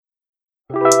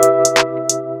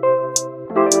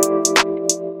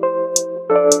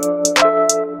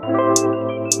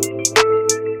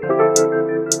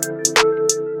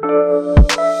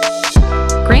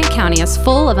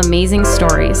amazing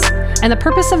stories. And the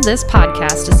purpose of this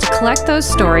podcast is to collect those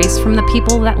stories from the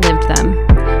people that lived them.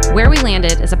 Where We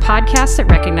Landed is a podcast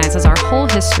that recognizes our whole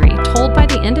history told by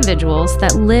the individuals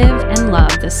that live and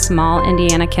love this small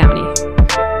Indiana county.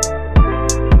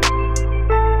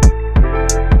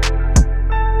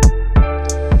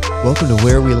 Welcome to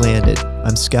Where We Landed.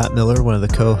 I'm Scott Miller, one of the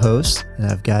co-hosts, and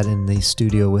I've got in the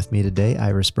studio with me today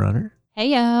Iris Brunner. Hey,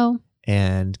 yo.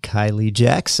 And Kylie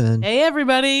Jackson. Hey,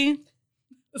 everybody.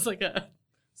 It's like a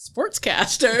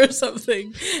sportscaster or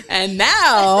something. And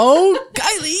now,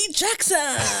 Kylie Jackson.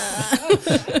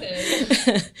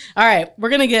 All right. We're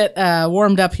going to get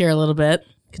warmed up here a little bit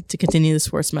to continue the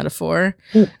sports metaphor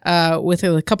with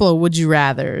a couple of would you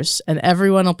rathers. And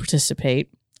everyone will participate.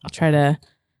 I'll try to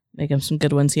make them some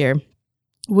good ones here.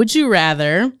 Would you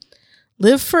rather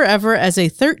live forever as a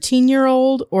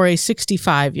 13-year-old or a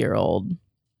 65-year-old?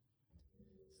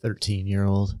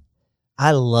 13-year-old.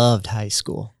 I loved high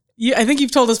school. I think you've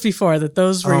told us before that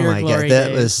those were your glory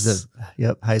days. That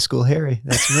was high school Harry.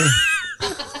 That's me.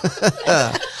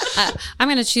 I'm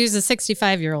going to choose a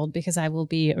 65-year-old because I will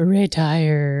be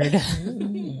retired. What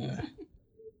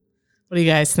do you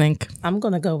guys think? I'm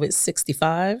going to go with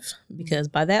 65 because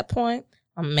by that point,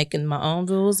 I'm making my own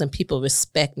rules and people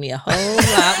respect me a whole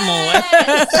lot more.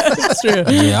 That's true.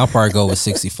 Yeah, I'll probably go with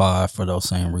 65 for those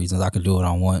same reasons. I could do what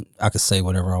I want. I could say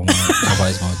whatever I want.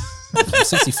 Nobody's going to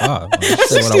 65.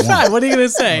 Say 65. what I want. What are you going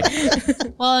to say?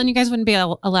 Well, and you guys wouldn't be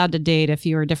allowed to date if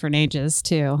you were different ages,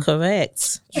 too.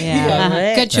 Correct. Yeah.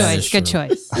 Correct. Good choice. Good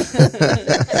choice.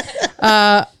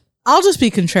 I'll just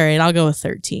be contrarian. I'll go with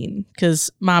 13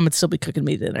 because mom would still be cooking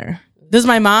me dinner. Does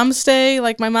my mom stay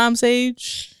like my mom's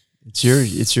age?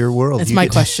 It's your world. That's my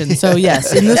question. So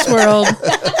yes, in this world,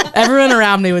 everyone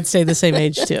around me would stay the same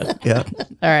age too. Yeah.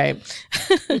 All right.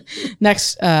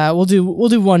 Next, we'll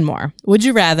do one more. Would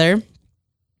you rather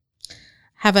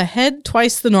have a head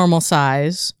twice the normal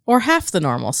size or half the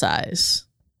normal size?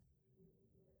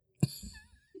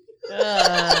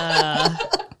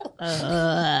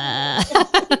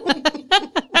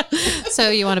 So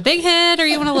you want a big head or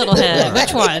you want a little head?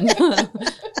 Which one?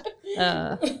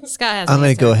 Scott has. I'm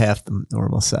going to go half the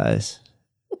normal size.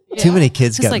 Yeah. Too many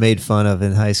kids Just got like made fun of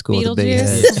in high school with the big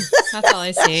head. Beetlejuice. That's all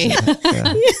I see.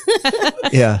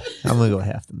 Yeah, I'm going to go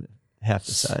half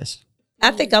the size.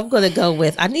 I think I'm going to go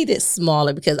with, I need it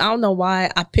smaller because I don't know why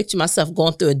I picture myself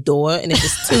going through a door and if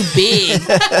it's too big,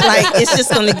 like it's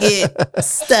just going to get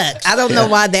stuck. I don't know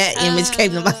why that image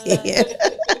came to my head.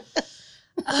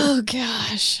 Oh,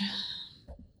 gosh.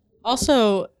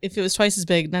 Also, if it was twice as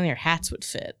big, none of your hats would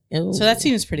fit. Ooh. So that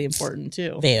seems pretty important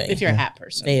too. Very. If you're a hat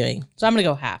person. Very. So I'm going to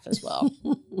go half as well.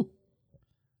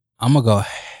 I'm going to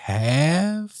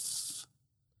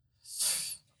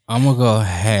go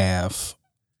half.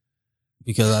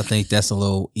 Because I think that's a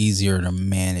little easier to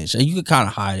manage. And you could kind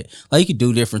of hide it. Like you could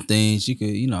do different things. You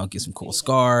could, get some cool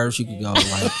scarves. You could go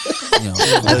like,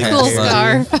 Cool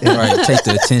scarf. Right, take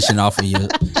the attention off of your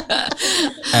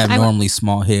abnormally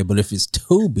small head. But if it's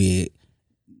too big,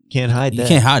 Can't hide that. you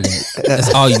can't hide it.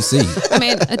 That's all you see. I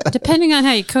mean, depending on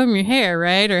how you comb your hair,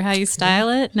 right? Or how you style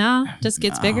it. No, just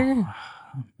gets bigger.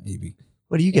 Maybe.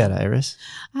 What do you got, Iris?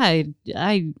 I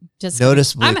just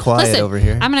Noticeably quiet over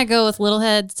here. I'm going to go with little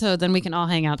head so then we can all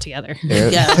hang out together. There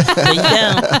you go.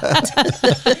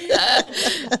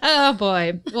 Oh,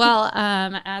 boy. Well,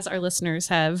 as our listeners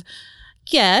have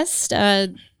guessed,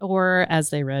 or as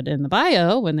they read in the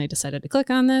bio when they decided to click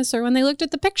on this, or when they looked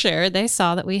at the picture, they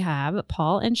saw that we have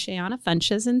Paul and Shayana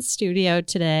Funches in studio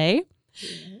today.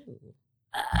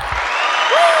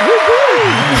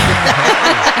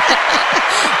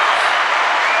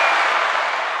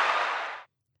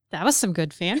 That was some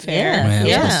good fanfare.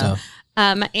 Yeah.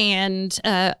 Man, so And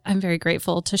I'm very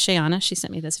grateful to Shayana. She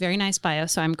sent me this very nice bio,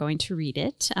 so I'm going to read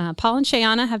it. Paul and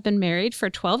Shayana have been married for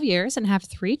 12 years and have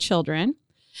 3 children.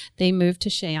 They moved to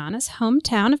Shayana's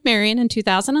hometown of Marion in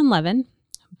 2011.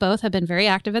 Both have been very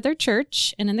active at their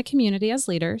church and in the community as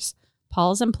leaders.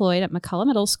 Paul is employed at McCullough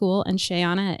Middle School and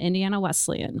Shayana at Indiana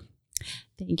Wesleyan.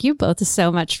 Thank you both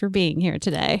so much for being here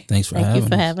today. thanks for Thank you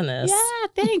for having us. having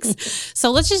us. Yeah, thanks. So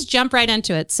let's just jump right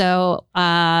into it. So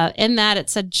in that it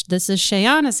said this is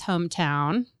Shayana's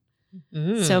hometown.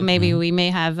 So maybe we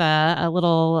may have a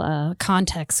little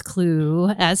context clue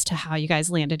as to how you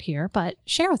guys landed here, but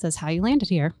share with us how you landed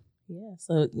here. Yeah.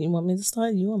 So you want me to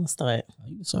start? You want to start?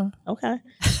 Sorry. Okay.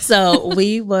 So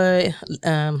we were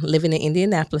living in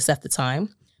Indianapolis at the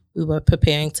time. We were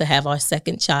preparing to have our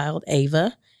second child,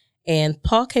 Ava. And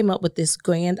Paul came up with this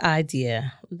grand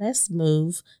idea. Let's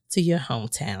move to your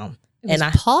hometown. It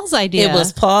was Paul's idea. It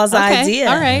was Paul's idea.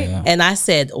 All right. Yeah. And I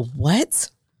said,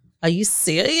 what? are you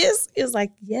serious? He was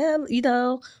like, yeah,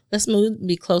 let's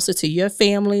be closer to your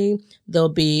family. There'll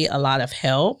be a lot of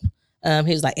help.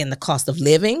 He was like, and the cost of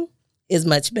living is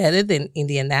much better than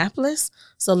Indianapolis.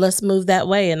 So let's move that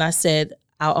way. And I said,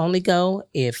 I'll only go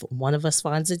if one of us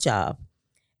finds a job.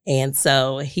 And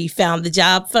so he found the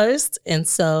job first. And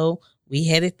so we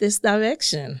headed this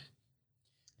direction.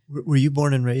 Were you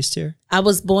born and raised here? I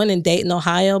was born in Dayton,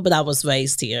 Ohio, but I was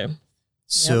raised here.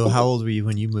 So how old were you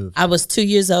when you moved? I was 2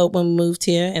 years old when we moved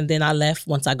here, and then I left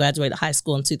once I graduated high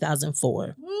school in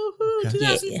 2004. Okay.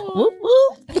 2004. Yeah. Whoop, whoop.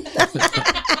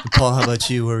 Paul, how about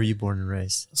you? Where were you born and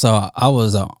raised? So I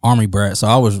was an Army brat. So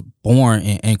I was born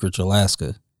in Anchorage,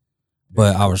 Alaska,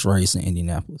 but I was raised in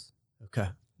Indianapolis. Okay.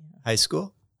 High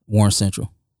school? Warren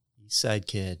Central. East Side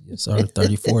kid. Yes, sir.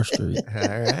 34th Street.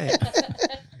 All right.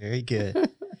 Very good.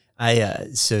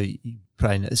 So you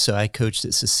probably know, so I coached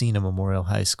at Cecina Memorial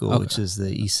High School, Okay. which is the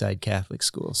East Side Catholic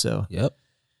school. So Yep.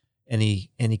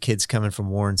 any kids coming from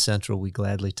Warren Central, we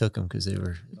gladly took them because they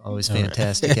were always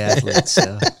fantastic athletes.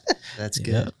 So that's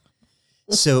good. Yep.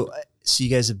 So you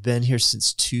guys have been here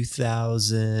since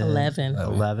 2011.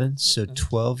 11. So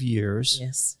 12 years.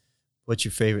 Yes. What's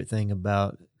your favorite thing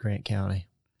about Grant County?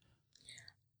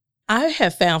 I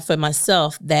have found for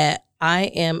myself that I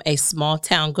am a small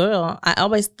town girl. I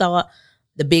always thought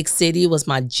the big city was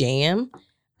my jam.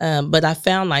 But I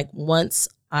found like once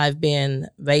I've been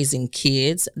raising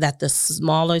kids that the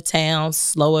smaller towns,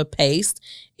 slower paced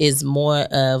is more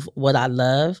of what I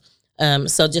love.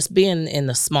 So just being in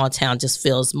a small town just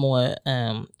feels more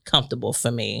comfortable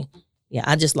for me. Yeah,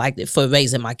 I just liked it for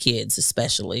raising my kids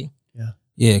especially.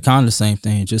 Yeah, kind of the same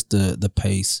thing, just the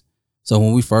pace. So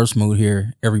when we first moved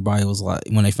here, everybody was like,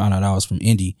 when they found out I was from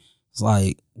Indy, it's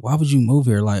like, why would you move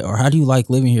here? Like, or how do you like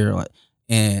living here? Like,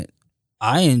 and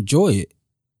I enjoy it.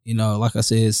 Like I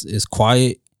said, it's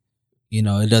quiet.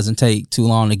 It doesn't take too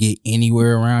long to get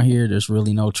anywhere around here. There's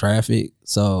really no traffic.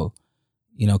 So,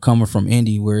 coming from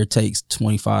Indy where it takes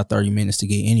 25, 30 minutes to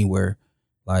get anywhere,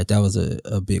 like that was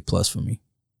a big plus for me.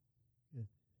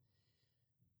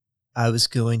 I was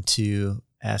going to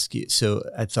ask you, so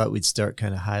I thought we'd start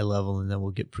kind of high level and then we'll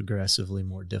get progressively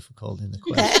more difficult in the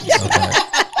questions. Okay.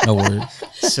 No worries.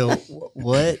 So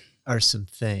what are some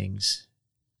things,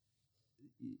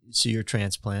 so you're a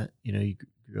transplant, you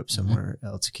grew up somewhere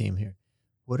else, came here.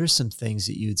 What are some things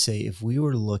that you would say if we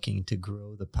were looking to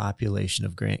grow the population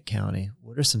of Grant County,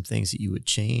 what are some things that you would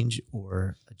change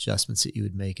or adjustments that you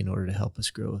would make in order to help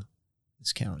us grow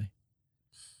this county?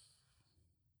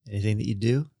 Anything that you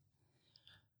do?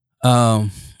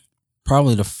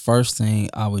 Probably the first thing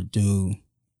I would do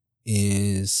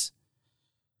is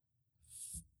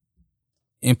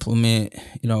implement,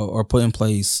 or put in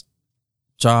place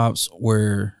jobs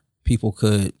where people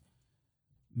could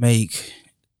make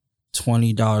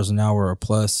 $20 an hour or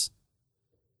plus.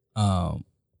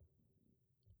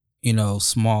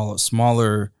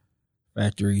 Smaller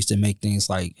factories that make things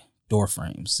like door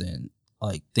frames and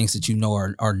like things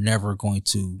that are never going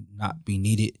to not be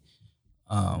needed.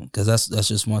 Because that's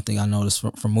just one thing I noticed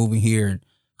from moving here and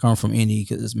coming from Indy,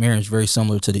 because Marion is very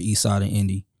similar to the east side of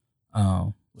Indy,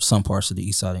 some parts of the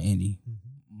east side of Indy,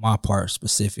 my part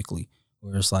specifically,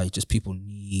 where it's like just people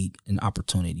need an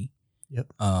opportunity. Yep.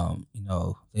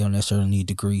 They don't necessarily need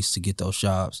degrees to get those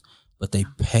jobs, but they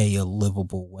pay a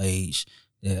livable wage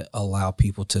that allow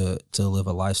people to live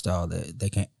a lifestyle that they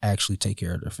can actually take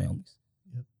care of their families.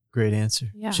 Yep. Great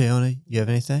answer. Yeah. Shayona, you have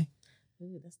anything?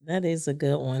 Ooh, that is a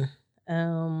good one.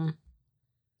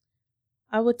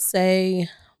 I would say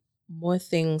more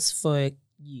things for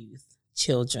youth,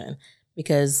 children,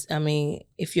 because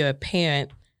if you're a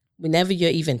parent, whenever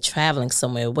you're even traveling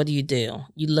somewhere, what do?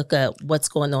 You look up what's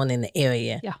going on in the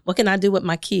area. Yeah. What can I do with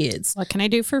my kids? What can I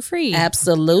do for free?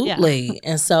 Absolutely. Yeah.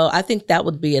 And so I think that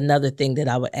would be another thing that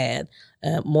I would add.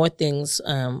 More things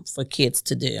for kids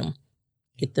to do.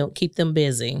 Keep them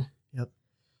busy. Yep.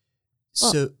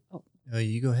 Well, So,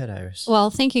 you go ahead, Iris. Well,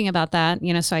 thinking about that,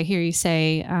 so I hear you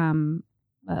say,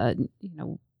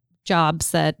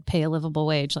 jobs that pay a livable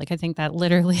wage. Like, I think that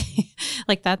literally,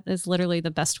 like that is literally the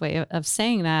best way of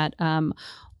saying that.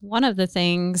 One of the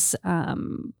things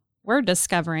we're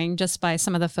discovering just by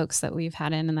some of the folks that we've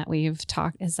had in and that we've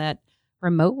talked is that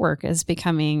remote work is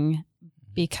becoming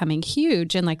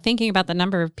huge. And like thinking about the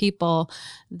number of people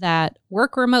that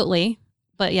work remotely,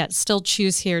 but yet still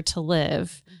choose here to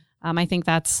live. I think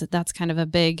that's kind of a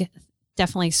big,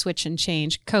 definitely switch and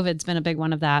change. COVID's been a big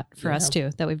one of that for us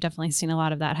too, that we've definitely seen a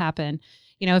lot of that happen.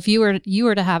 If you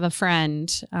were to have a friend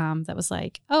that was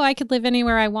like, oh, I could live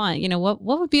anywhere I want, what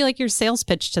would be like your sales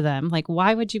pitch to them? Like,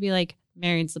 why would you be like,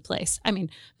 Marion's the place? I mean,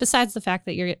 besides the fact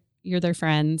that you're you're their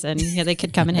friends, and they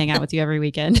could come and hang out with you every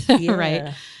weekend,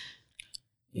 right?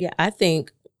 Yeah, I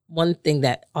think one thing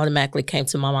that automatically came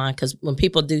to my mind, because when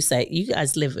people do say, you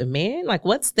guys live in Marion, like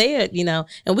what's there,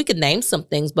 and we could name some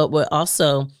things, but we're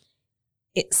also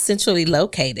centrally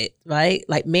located, right?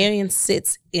 Like Marion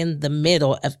sits in the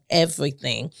middle of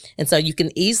everything. And so you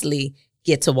can easily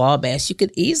get to Wabash. You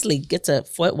could easily get to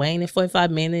Fort Wayne in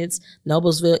 45 minutes,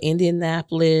 Noblesville,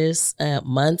 Indianapolis,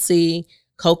 Muncie,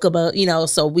 Kokomo,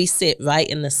 so we sit right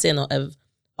in the center of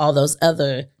all those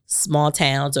other small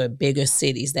towns or bigger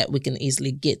cities that we can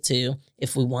easily get to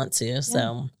if we want to. Yeah,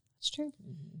 so it's true.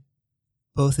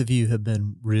 Both of you have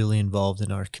been really involved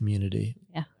in our community.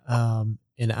 Yeah.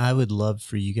 And I would love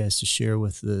for you guys to share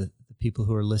with the people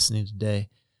who are listening today,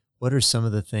 what are some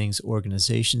of the things,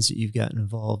 organizations that you've gotten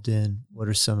involved in? What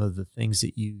are some of the things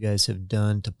that you guys have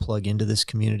done to plug into this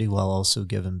community while also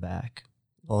giving back?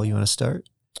 Paul, you want to start?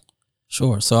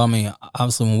 Sure. So, I mean,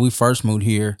 obviously when we first moved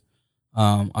here,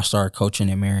 I started coaching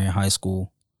at Marion High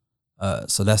School.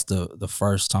 So that's the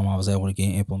first time I was able to get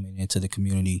implemented into the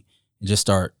community and just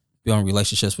start building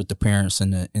relationships with the parents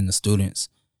and the students.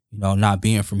 Not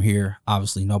being from here,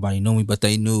 obviously nobody knew me, but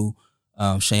they knew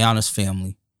Shayana's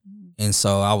family. And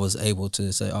so I was able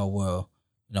to say, oh, well,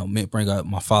 bring up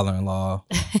my father-in-law,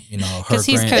 because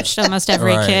he's coached almost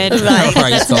every right, kid. Right.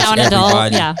 That's now an adult.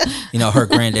 Everybody. Yeah. Her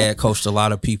granddad coached a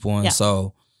lot of people. And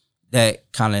so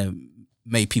that kind of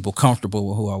made people comfortable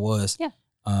with who I was. Yeah.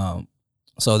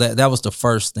 So that was the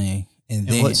first thing. And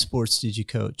then what sports did you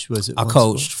coach? Was it? I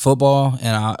coached football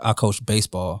and I coached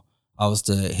baseball. I was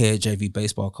the head JV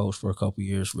baseball coach for a couple of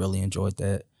years. Really enjoyed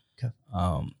that. Okay.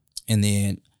 And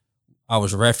then I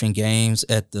was reffing games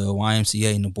at the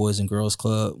YMCA and the Boys and Girls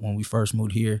Club when we first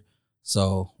moved here.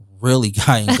 So really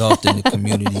got engulfed in the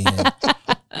community.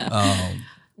 And,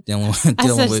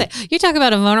 dealing with you talk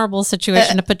about a vulnerable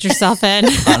situation to put yourself in.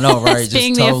 I know, right? Just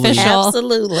being totally, the official.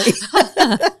 Absolutely.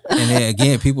 And then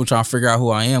again, people trying to figure out who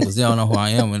I am because they don't know who I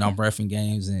am when I'm reffing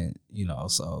games, and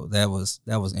so that was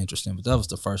interesting. But that was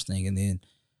the first thing, and then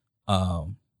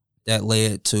that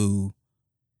led to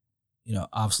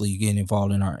obviously getting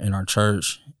involved in our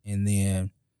church, and then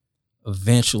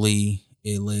eventually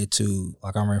it led to,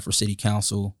 like, I ran for city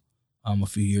council a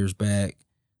few years back.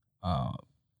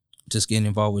 Just getting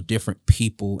involved with different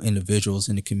individuals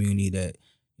in the community that,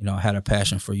 had a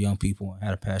passion for young people and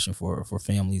had a passion for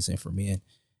families and for men,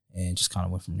 and just kind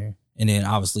of went from there. And then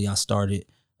obviously I started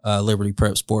Liberty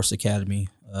Prep Sports Academy,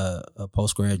 a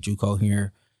post-grad JUCO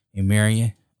here in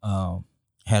Marion.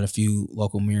 Had a few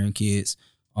local Marion kids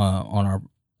on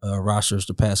our rosters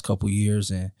the past couple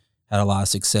years and had a lot of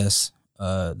success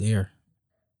there.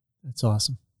 That's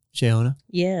awesome. Shayona?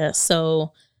 Yeah,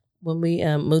 so when we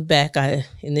moved back, I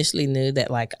initially knew that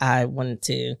I wanted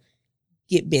to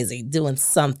get busy doing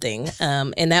something.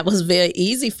 And that was very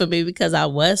easy for me because I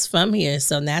was from here.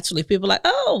 So naturally people were like,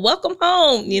 oh, welcome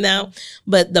home,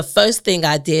 But the first thing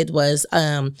I did was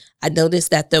I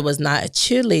noticed that there was not a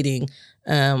cheerleading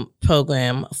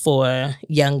program for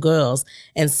young girls.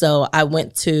 And so I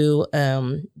went to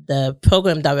the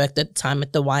program director at the time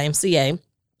at the YMCA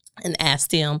and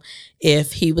asked him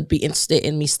if he would be interested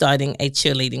in me starting a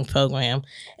cheerleading program.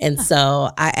 And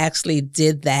so I actually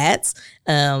did that.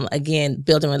 Again,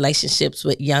 building relationships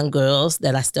with young girls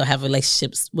that I still have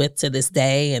relationships with to this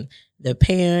day, and their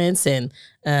parents, and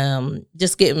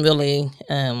just getting really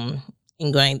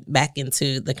ingrained back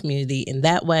into the community in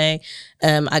that way.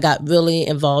 I got really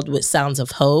involved with Sounds of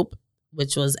Hope,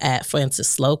 which was at Francis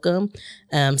Slocum.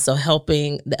 So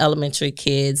helping the elementary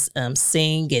kids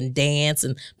sing and dance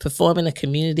and perform in the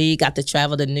community. Got to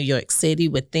travel to New York City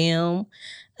with them.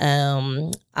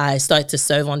 I started to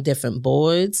serve on different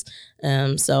boards.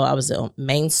 So I was on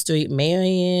Main Street,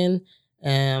 Marion,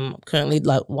 currently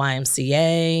like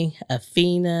YMCA,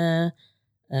 Athena,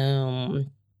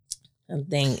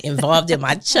 involved in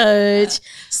my church,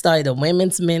 started a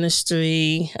women's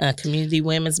ministry, community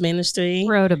women's ministry.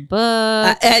 Wrote a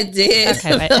book. I did.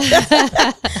 Okay,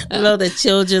 wait. Wrote a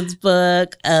children's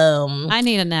book. I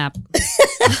need a nap.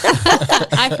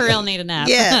 I for real need a nap.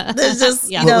 Yeah, there's just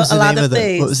Yeah. a lot of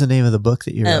things. What was the name of the book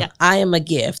that you wrote? I Am a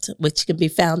Gift, which can be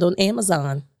found on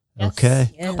Amazon. Yes.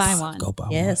 Okay. Go buy one. Go buy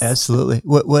one. Yes. Absolutely.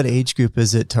 What age group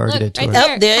is it targeted Look, towards?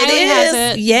 right Oh, there Kylie it has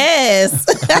is. it.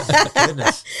 Yes.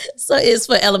 Goodness. So it's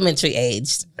for elementary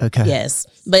aged. Okay. Yes.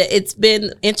 But it's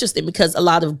been interesting because a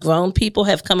lot of grown people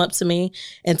have come up to me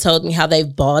and told me how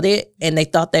they've bought it and they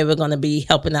thought they were going to be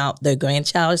helping out their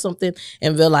grandchild or something,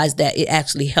 and realized that it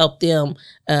actually helped them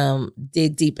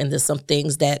dig deep into some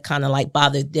things that kind of like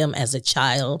bothered them as a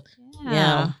child.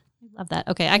 Yeah. I love that.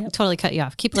 Okay, I totally cut you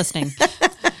off. Keep listening.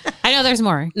 I know there's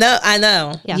more. No, I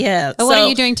know. Yeah. Yeah. But what are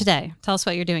you doing today? Tell us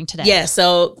what you're doing today. Yeah.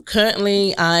 So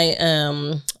currently, I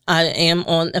am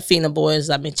on Athena Board, as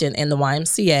I mentioned, in the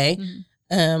YMCA.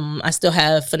 I still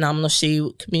have Phenomenal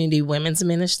She Community Women's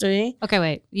Ministry. Okay,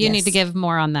 wait. You need to give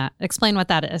more on that. Explain what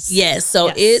that is. Yes.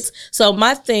 So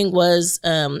my thing was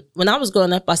when I was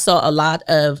growing up, I saw a lot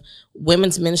of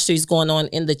women's ministries going on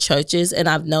in the churches, and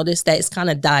I've noticed that it's kind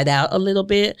of died out a little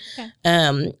bit. Okay.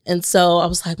 And so I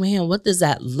was like, man, what does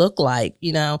that look like?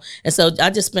 And so I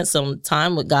just spent some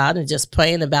time with God and just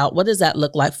praying about what does that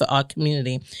look like for our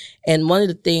community. And one of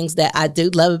the things that I do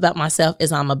love about myself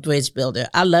is I'm a bridge builder.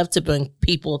 I love to bring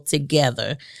people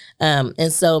together.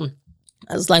 And so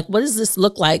I was like, what does this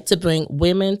look like to bring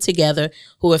women together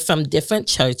who are from different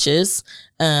churches,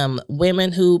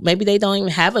 women who maybe they don't even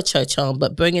have a church home,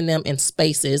 but bringing them in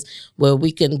spaces where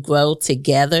we can grow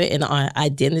together in our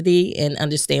identity and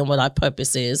understand what our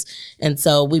purpose is. And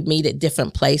so we meet at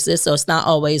different places. So it's not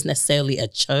always necessarily a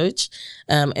church.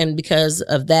 And because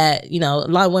of that, a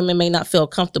lot of women may not feel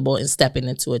comfortable in stepping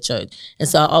into a church. And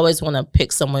so I always want to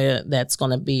pick somewhere that's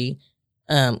going to be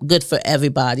good for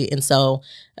everybody. And so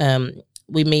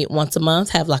we meet once a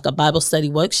month, have like a Bible study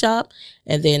workshop.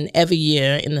 And then every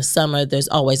year in the summer, there's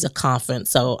always a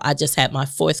conference. So I just had my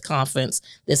 4th conference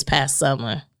this past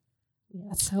summer.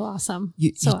 That's so awesome.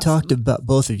 You talked about,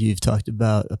 both of you have talked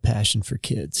about a passion for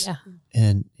kids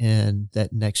and that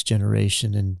next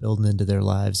generation and building into their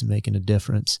lives and making a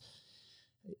difference.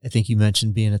 I think you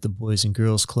mentioned being at the Boys and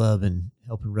Girls Club and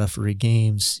helping referee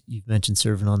games. You've mentioned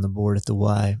serving on the board at the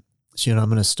Y. So, I'm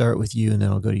going to start with you and then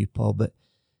I'll go to you, Paul. But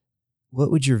what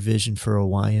would your vision for a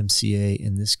YMCA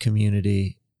in this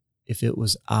community, if it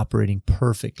was operating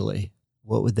perfectly,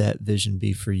 what would that vision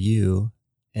be for you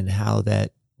and how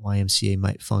that YMCA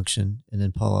might function? And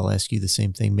then Paul, I'll ask you the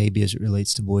same thing, maybe as it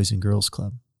relates to Boys and Girls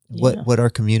Club. What our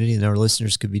community and our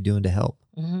listeners could be doing to help.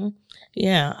 Mm-hmm.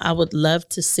 Yeah, I would love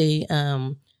to see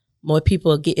more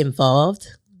people get involved,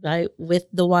 right, with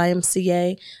the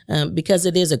YMCA, because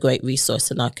it is a great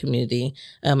resource in our community.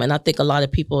 And I think a lot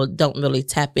of people don't really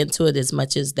tap into it as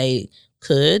much as they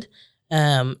could.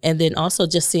 And then also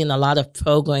just seeing a lot of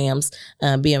programs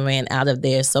being ran out of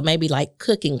there. So maybe like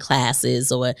cooking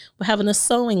classes, or we're having a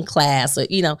sewing class, or,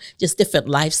 just different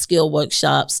life skill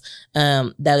workshops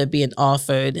that are being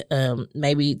offered,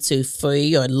 maybe to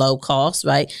free or low cost,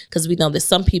 right? Because we know that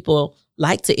some people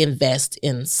like to invest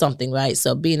in something, right?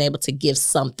 So being able to give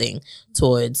something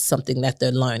towards something that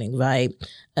they're learning, right?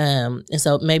 And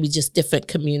so maybe just different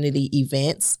community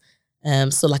events.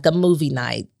 So like a movie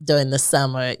night during the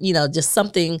summer, just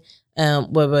something where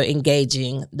we're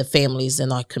engaging the families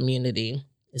in our community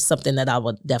is something that I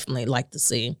would definitely like to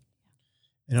see.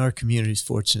 And our community is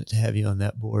fortunate to have you on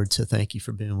that board. So thank you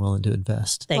for being willing to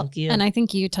invest. Thank you. And I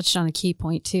think you touched on a key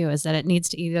point too, is that it needs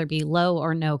to either be low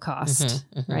or no cost,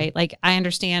 right? Like I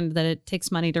understand that it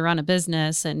takes money to run a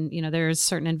business and, there's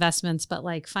certain investments, but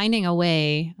like finding a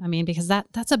way, because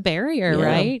that's a barrier,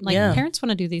 right? Like parents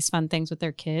want to do these fun things with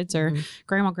their kids, or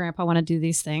grandma, grandpa want to do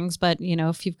these things. But,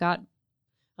 if you've got,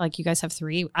 like you guys have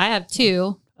 3, I have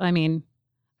 2. I'm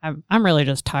really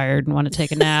just tired and want to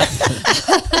take a nap.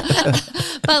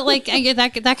 But like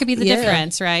that could be the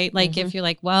difference, right? Like if you're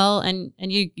like, well, and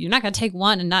you're not going to take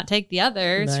one and not take the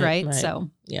others, right? So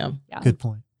yeah. Good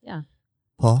point. Yeah.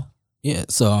 Paul? Yeah.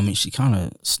 So, she kind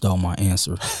of stole my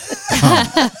answer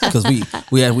because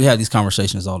we had these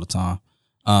conversations all the time.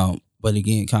 But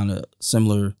again, kind of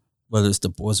similar, whether it's the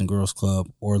Boys and Girls Club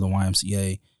or the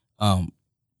YMCA,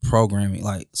 programming,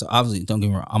 so obviously don't get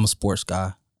me wrong, I'm a sports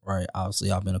guy. Right.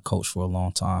 Obviously, I've been a coach for a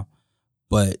long time.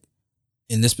 But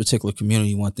in this particular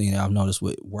community, one thing that I've noticed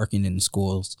with working in the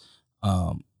schools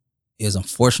is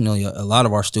unfortunately a lot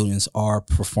of our students are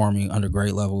performing under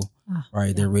grade level. Right.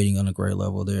 Yeah. They're reading under grade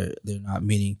level. They're not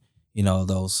meeting,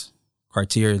 those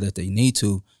criteria that they need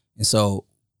to. And so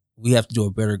we have to do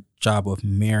a better job of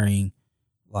marrying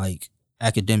like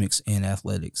academics and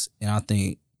athletics. And I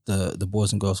think the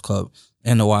Boys and Girls Club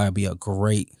and the Y would be a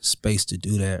great space to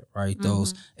do that, right?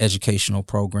 Those educational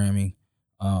programming,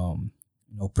 there's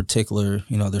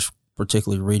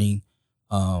particularly reading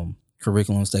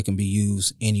curriculums that can be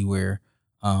used anywhere.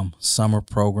 Summer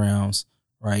programs,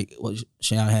 right? What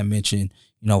Shayana had mentioned,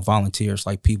 volunteers,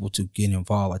 like people to get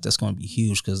involved. Like that's going to be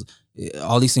huge because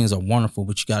all these things are wonderful,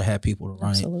 but you got to have people to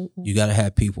run it. You got to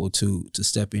have people to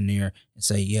step in there and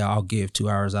say, yeah, I'll give 2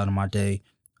 hours out of my day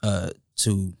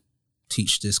to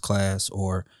teach this class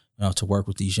or to work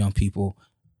with these young people,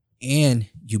 and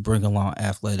you bring along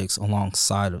athletics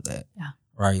alongside of that,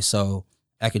 right? So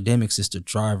academics is the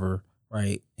driver,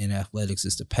 right, and athletics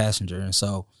is the passenger. And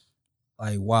so,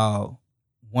 like, while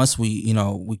once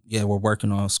we're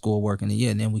working on schoolwork, and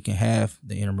then we can have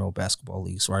the intramural basketball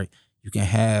leagues, right? You can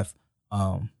have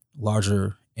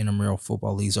larger intramural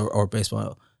football leagues or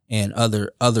baseball and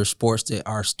other sports that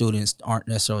our students aren't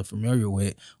necessarily familiar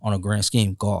with on a grand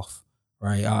scheme. Golf,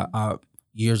 right? I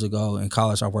years ago in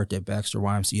college, I worked at Baxter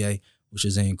YMCA, which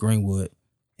is in Greenwood,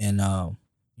 and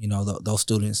those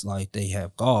students, like, they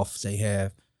have golf, they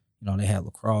have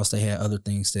lacrosse, they have other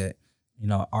things that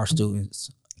our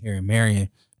students here in Marion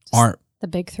aren't. The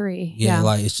big three. Yeah,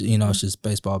 like it's just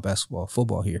baseball, basketball,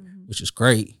 football here, which is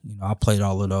great. I played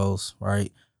all of those,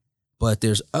 right? But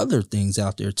there's other things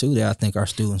out there too that I think our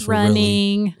students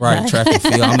running, were really, right, track and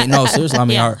field. I mean, no, seriously. I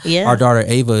mean, our daughter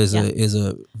Ava is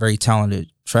a very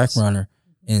talented track runner,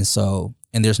 and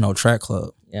there's no track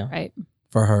club, right,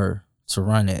 for her to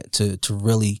run at, to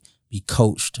really be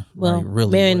coached. Well, right,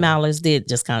 really, Marion Mallers did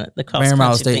just kind of the cross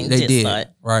country thing. They did,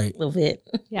 right, a little bit,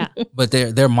 yeah. But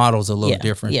their model's a little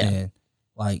different than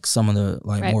like some of the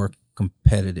more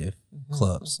competitive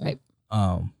clubs, right.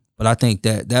 But I think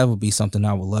that would be something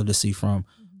I would love to see from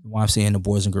the YMCA and the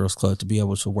Boys and Girls Club, to be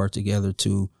able to work together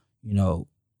to,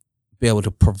 be able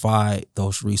to provide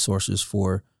those resources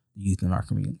for the youth in our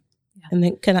community. Yeah. And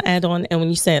then can I add on? And when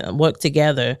you say work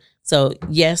together, so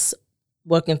yes,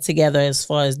 working together as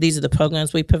far as these are the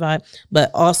programs we provide, but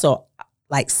also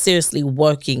like seriously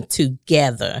working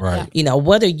together. Right.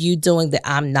 What are you doing that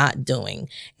I'm not doing?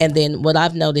 And then what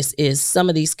I've noticed is some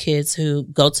of these kids who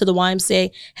go to the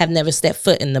YMCA have never stepped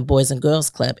foot in the Boys and Girls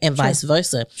Club, and vice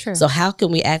versa. True. So how can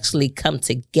we actually come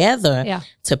together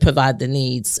to provide the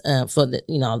needs for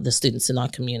the students in our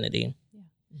community?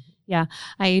 Yeah,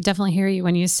 I definitely hear you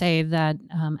when you say that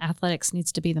athletics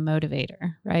needs to be the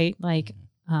motivator, right? Like,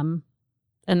 and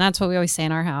that's what we always say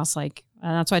in our house. Like,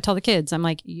 that's why I tell the kids, I'm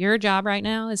like, your job right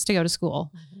now is to go to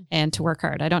school and to work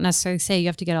hard. I don't necessarily say you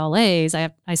have to get all A's. I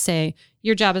say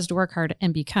your job is to work hard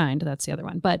and be kind. That's the other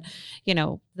one. But,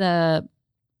 and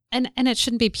it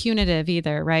shouldn't be punitive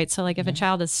either, right? So like if a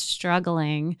child is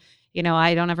struggling,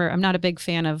 I'm not a big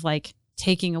fan of like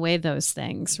taking away those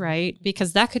things, right?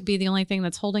 Because that could be the only thing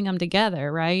that's holding them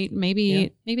together, right?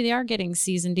 Maybe they are getting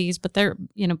C's and D's, but they're,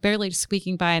 barely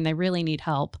squeaking by and they really need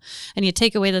help. And you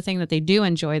take away the thing that they do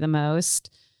enjoy the most,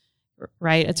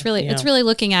 right? It's really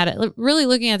looking at it, really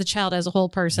looking at the child as a whole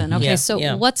person. Okay,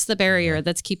 what's the barrier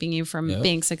that's keeping you from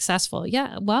being successful?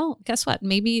 Yeah, well, guess what?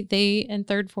 Maybe they in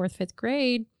 3rd, 4th, 5th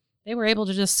grade, they were able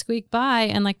to just squeak by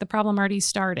and like the problem already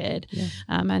started,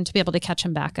 and to be able to catch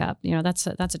them back up, that's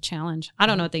a challenge. I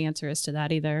don't know what the answer is to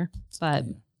that either, but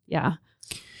yeah.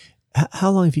 How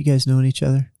long have you guys known each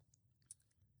other?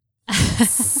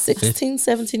 16,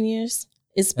 17 years.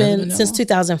 It's been since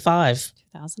 2005.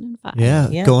 2005.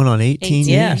 Yeah, going on 18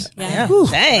 years. Yeah. Whew.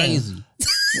 Dang. Crazy.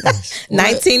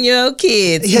 19-year-old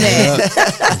kids.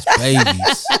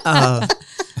 Babies.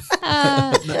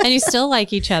 And you still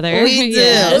like each other. We do.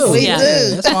 Yes. We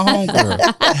do. That's my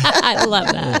homegirl. I love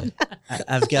that.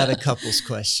 I've got a couples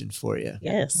question for you.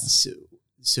 Yes.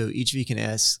 So each of you can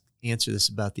answer this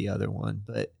about the other one,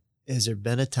 but has there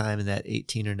been a time in that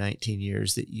 18 or 19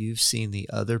 years that you've seen the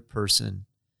other person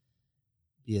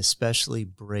be especially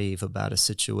brave about a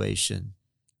situation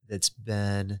that's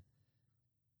been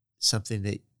something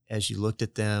that as you looked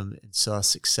at them and saw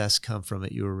success come from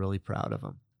it, you were really proud of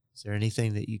them? Is there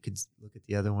anything that you could look at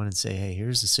the other one and say, hey,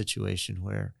 here's a situation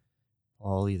where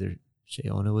Paul, either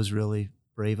Shayona was really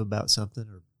brave about something,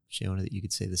 or Shayona that you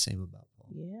could say the same about Paul?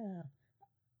 Yeah.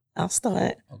 I'll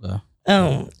start. Okay.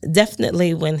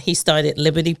 Definitely when he started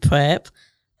Liberty Prep,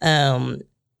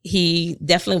 he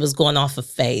definitely was going off of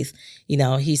faith.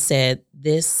 He said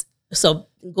this. So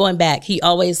going back, he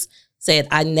always said,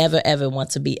 I never, ever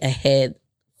want to be a head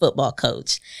football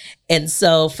coach. And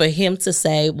so for him to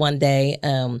say one day,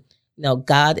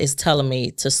 God is telling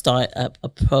me to start up a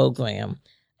program.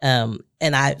 And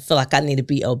I feel like I need to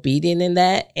be obedient in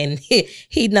that. And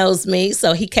he knows me.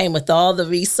 So he came with all the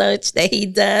research that he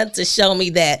done to show me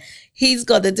that he's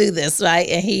going to do this, right?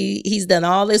 And he's done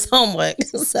all his homework.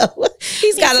 So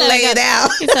he's got to lay it out.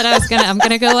 He said I'm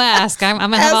going to go ask. I'm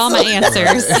going to have all my answers.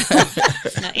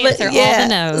 Answer all the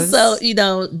no's. So,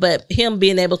 but him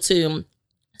being able to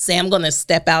say, I'm going to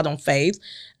step out on faith,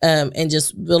 and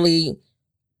just really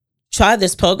try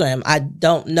this program. I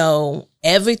don't know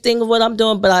everything of what I'm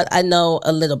doing, but I know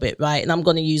a little bit, right? And I'm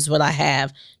going to use what I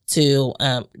have to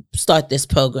start this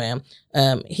program.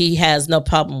 He has no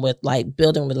problem with like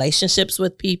building relationships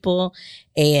with people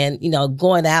and,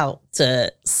 going out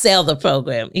to sell the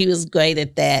program. He was great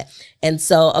at that. And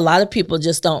so a lot of people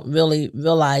just don't really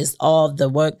realize all the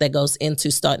work that goes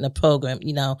into starting a program.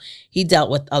 He dealt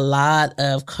with a lot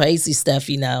of crazy stuff,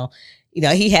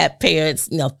 he had parents,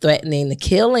 threatening to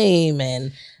kill him.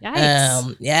 And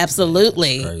Yikes. yeah,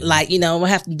 absolutely. That's crazy. Like, we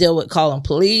have to deal with calling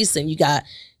police, and you got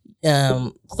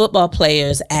football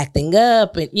players acting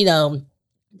up, and,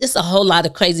 just a whole lot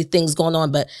of crazy things going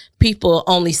on. But people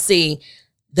only see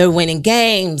they're winning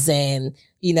games, and,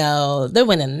 they're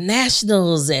winning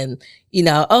nationals, and,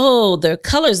 oh, their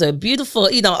colors are beautiful,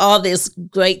 all these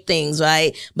great things,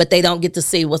 right? But they don't get to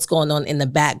see what's going on in the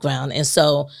background. And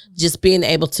so just being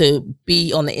able to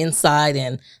be on the inside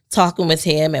and talking with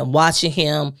him and watching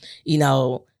him,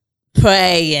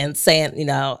 pray and saying,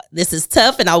 this is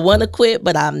tough and I want to quit,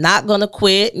 but I'm not going to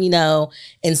quit,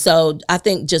 And so I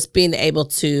think just being able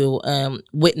to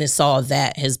witness all of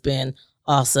that has been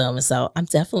awesome. And so I'm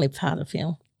definitely proud of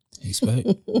him. Respect.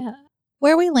 Yeah.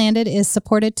 Where We Landed is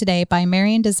supported today by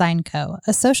Marion Design Co.,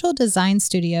 a social design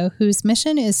studio whose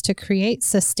mission is to create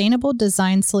sustainable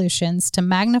design solutions to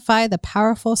magnify the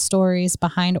powerful stories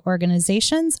behind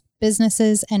organizations,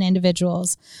 businesses, and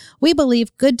individuals. We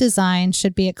believe good design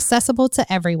should be accessible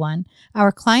to everyone.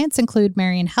 Our clients include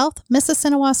Marion Health,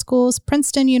 Mississinawa Schools,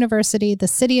 Princeton University, the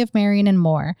City of Marion, and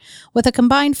more. With a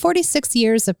combined 46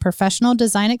 years of professional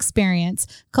design experience,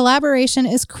 collaboration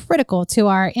is critical to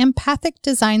our empathic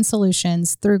design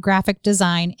solutions through graphic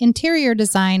design, interior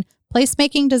design,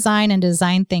 placemaking design, and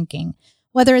design thinking.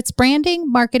 Whether it's branding,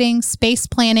 marketing, space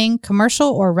planning, commercial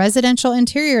or residential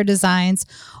interior designs,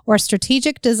 or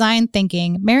strategic design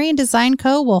thinking, Marion Design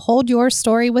Co. will hold your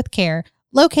story with care.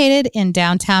 Located in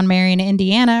downtown Marion,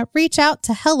 Indiana, reach out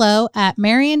to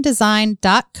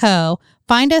hello@mariondesign.co.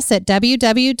 Find us at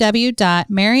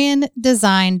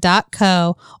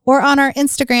www.mariondesign.co or on our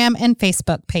Instagram and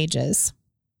Facebook pages.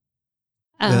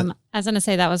 I was going to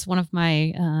say that was one of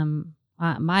my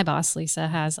boss, Lisa,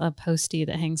 has a postie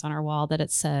that hangs on our wall that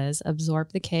it says,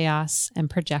 absorb the chaos and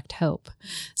project hope.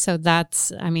 So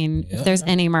that's, if there's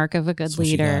any mark of a good That's what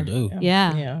you leader. gotta do.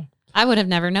 Yeah. I would have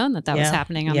never known that was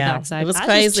happening on the backside. It was I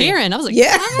crazy. was cheering. I was like,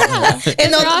 Yeah.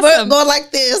 and we're going like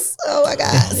this. Oh my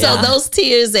God. So Yeah. those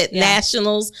tears at Yeah.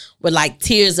 Nationals were like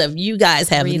tears of, you guys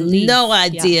have Relief. no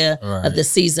idea Right. of the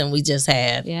season we just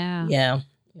had. yeah, Yeah.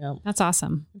 that's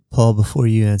awesome. Paul, before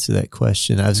you answer that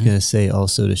question, I was going to say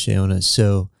also to Shayona,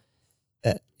 so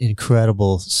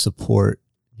incredible support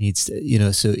needs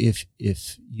to, so if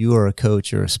you are a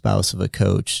coach or a spouse of a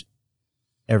coach,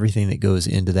 everything that goes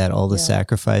into that, all the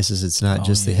sacrifices, it's not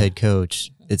just the head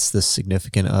coach, it's the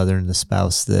significant other and the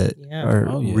spouse that are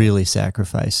really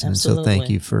sacrificing. Absolutely. And so thank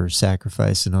you for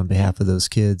sacrificing on behalf of those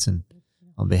kids and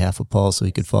on behalf of Paul so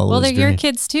he could follow Well, his they're dream. your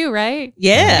kids too, right?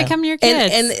 Yeah. They become your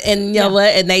kids. And you know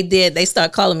what? And they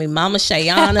start calling me Mama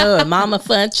Shayana or Mama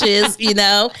Funches,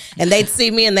 and they'd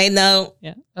see me and they know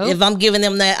if I'm giving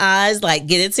them their eyes, like,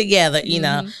 get it together,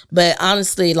 But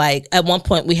honestly, like at one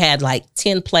point we had like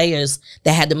 10 players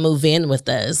that had to move in with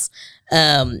us.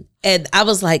 And I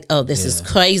was like, oh, this is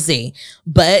crazy.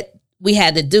 But we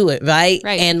had to do it, right?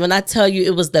 And when I tell you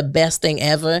it was the best thing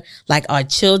ever, like our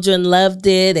children loved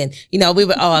it. And, we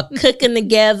were all cooking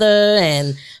together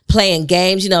and playing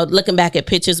games, looking back at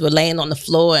pictures, we're laying on the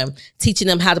floor and teaching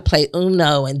them how to play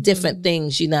Uno and different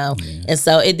things, And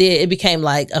so it became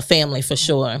like a family for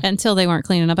sure. Until they weren't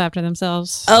cleaning up after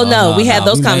themselves. Oh, no, we had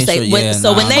those we made conversations.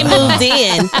 sure- When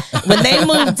they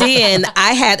moved in,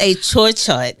 I had a chore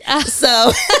chart.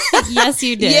 So Yes,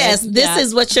 you did. yes, this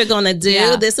is what you're going to do.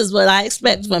 Yeah. This is what I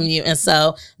expect from you. And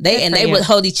so they for you. would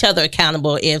hold each other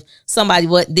accountable if somebody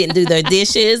didn't do their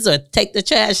dishes or take the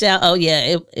trash out. Oh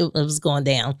yeah, it was going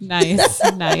down. Nice.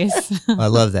 I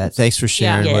love that. Thanks for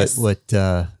sharing Yes.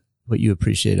 what you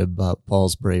appreciate about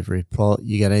Paul's bravery. Paul,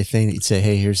 you got anything that you'd say,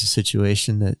 hey, here's a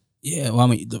situation that Yeah, well,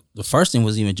 the first thing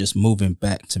was even just moving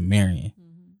back to Marion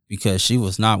because she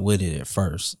was not with it at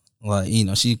first. Like,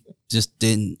 she just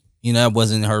didn't, that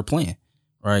wasn't her plan,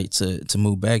 right? To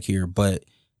move back here. But,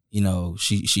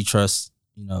 she trusts,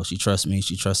 she trusts me,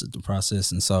 she trusted the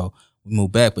process. And so we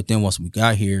moved back. But then once we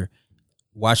got here,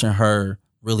 watching her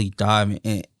really dive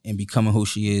and becoming who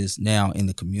she is now in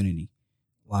the community,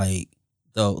 like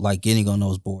getting on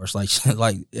those boards, like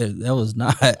that was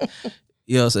not, what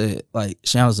I'm saying? Like,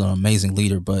 Shannon's an amazing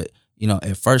leader, but,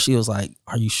 at first she was like,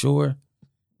 are you sure?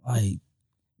 Like,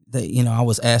 I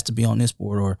was asked to be on this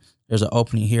board, or there's an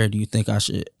opening here. Do you think I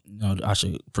should, I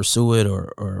should pursue it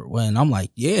or what? And I'm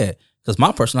like, yeah, because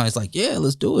my personality is like, yeah,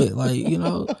 let's do it. Like,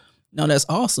 no, that's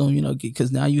awesome,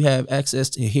 because now you have access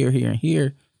to here, and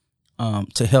here,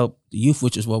 to help the youth,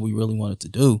 which is what we really wanted to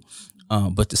do.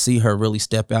 But to see her really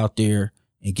step out there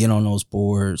and get on those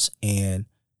boards and,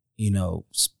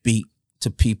 speak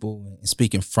to people and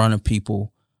speak in front of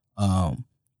people.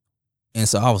 And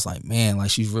so I was like, man,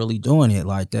 like she's really doing it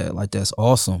like that. Like, that's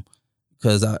awesome.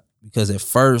 Because because at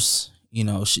first,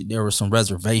 there were some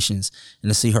reservations, and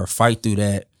to see her fight through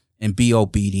that and be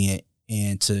obedient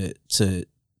and to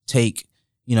take,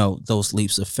 those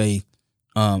leaps of faith,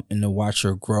 and to watch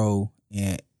her grow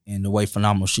and the way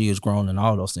phenomenal she has grown and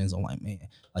all those things. I'm like, man,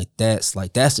 that's the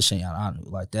Shayana I knew.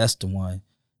 Like, that's the one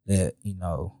that,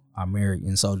 I married.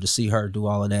 And so to see her do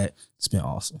all of that, it's been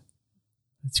awesome.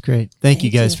 That's great. Thank you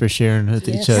guys for sharing with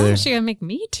each other. She's gonna make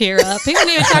me tear up. He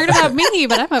wasn't even talking about me,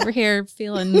 but I'm over here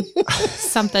feeling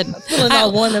something. Feeling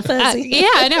all warm and fuzzy. Yeah,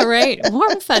 I know, right?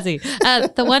 Warm and fuzzy.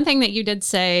 The one thing that you did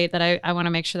say that I want to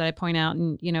make sure that I point out,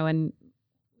 and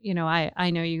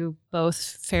I know you both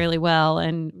fairly well,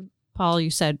 and Paul, you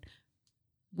said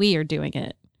we are doing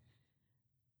it.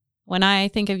 When I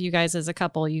think of you guys as a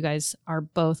couple, you guys are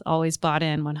both always bought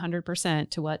in 100%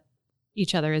 to what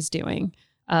each other is doing.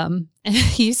 And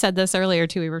you said this earlier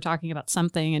too. We were talking about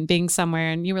something and being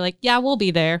somewhere, and you were like, "Yeah, we'll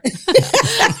be there."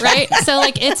 Right? So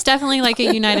it's definitely like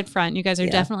a united front. You guys are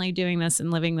definitely doing this and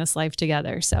living this life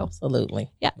together. So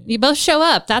absolutely. Yeah. You both show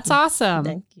up. That's awesome.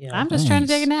 Thank you. I'm just trying to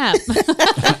take a nap.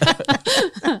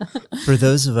 For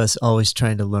those of us always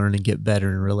trying to learn and get better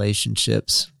in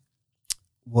relationships,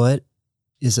 what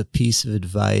is a piece of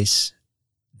advice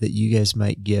that you guys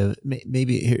might give?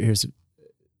 Maybe here's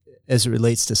as it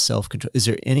relates to self-control. Is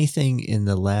there anything in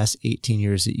the last 18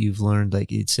 years that you've learned,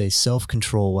 like you'd say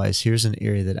self-control wise, here's an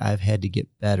area that I've had to get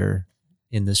better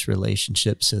in this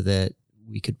relationship so that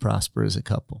we could prosper as a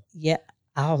couple? Yeah,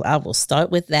 I will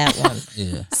start with that one.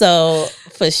 Yeah. So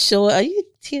for sure, are you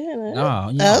tearing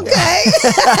up? No. Okay.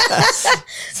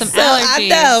 Some so allergies. I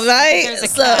know, right? There's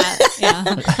a cat.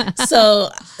 Yeah. So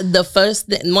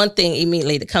the one thing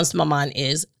immediately that comes to my mind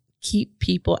is keep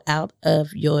people out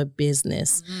of your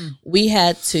business. Mm. We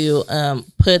had to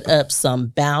put up some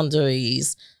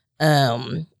boundaries,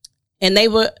 and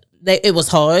it was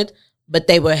hard, but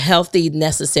they were healthy,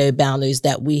 necessary boundaries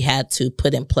that we had to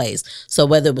put in place. So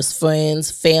whether it was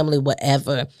friends, family,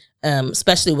 whatever,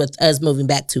 especially with us moving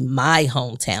back to my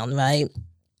hometown, right?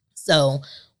 So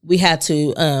we had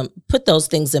to put those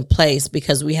things in place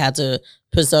because we had to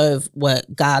preserve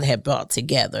what God had brought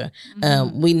together.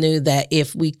 Mm-hmm. We knew that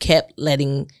if we kept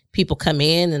letting people come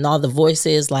in and all the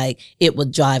voices, like it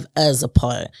would drive us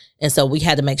apart. And so we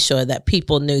had to make sure that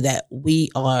people knew that we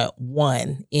are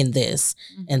one in this.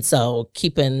 Mm-hmm. And so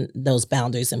keeping those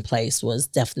boundaries in place was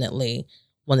definitely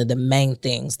one of the main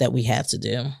things that we had to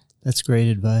do. That's great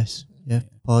advice. Yeah.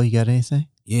 Paul, you got anything?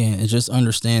 Yeah, and just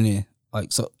understanding,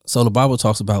 like, so the Bible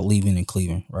talks about leaving and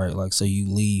cleaving, right? Like, so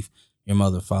you leave your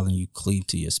mother, father, and you cleave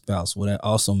to your spouse. Well, that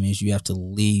also means you have to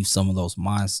leave some of those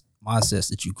mindsets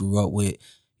that you grew up with.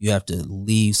 You have to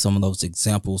leave some of those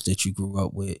examples that you grew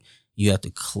up with. You have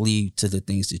to cleave to the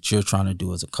things that you're trying to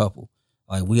do as a couple.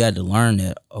 Like, we had to learn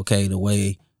that, okay, the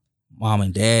way mom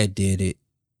and dad did it,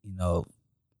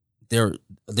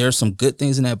 there's some good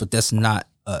things in that, but that's not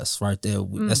us right there.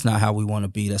 That's not how we want to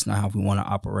be. That's not how we want to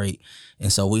operate.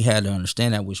 And so we had to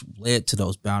understand that, which led to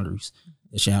those boundaries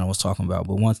that Shannon was talking about.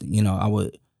 But one thing, I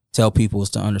would tell people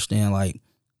is to understand, like,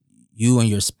 you and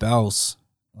your spouse,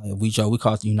 like we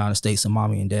call it the United States of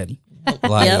mommy and daddy.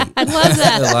 Like, Yep. I love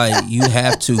that. Like, you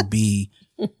have to be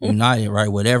united, right?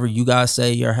 Whatever you guys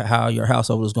say how your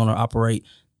household is going to operate,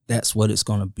 that's what it's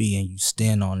going to be, and you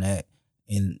stand on that.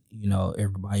 And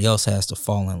everybody else has to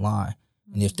fall in line.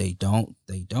 And if they don't,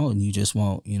 they don't. And you just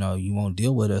won't, you won't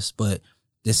deal with us. But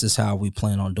this is how we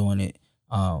plan on doing it.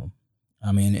 And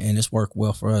it's worked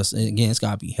well for us. And again, it's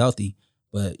got to be healthy,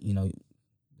 but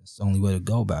it's the only way to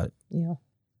go about it.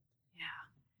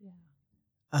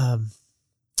 Yeah.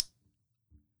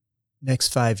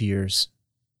 Next 5 years,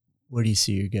 where do you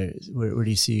see you guys? Where do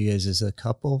you see you guys as a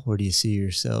couple? Where do you see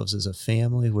yourselves as a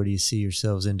family? Where do you see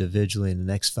yourselves individually in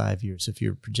the next 5 years? If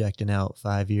you're projecting out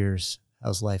 5 years,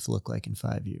 how's life look like in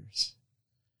 5 years?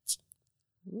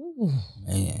 Ooh,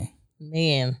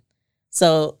 Man.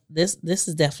 So this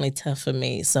is definitely tough for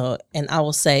me. So, and I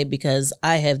will say, because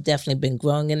I have definitely been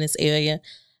growing in this area,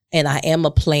 and I am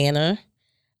a planner,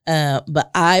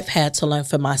 but I've had to learn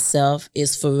for myself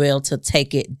is for real to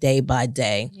take it day by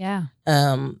day. Yeah.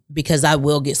 Because I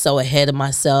will get so ahead of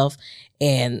myself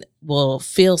and will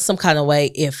feel some kind of way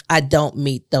if I don't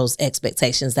meet those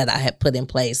expectations that I had put in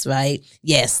place, right?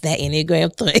 Yes, that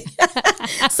Enneagram 3.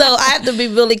 So I have to be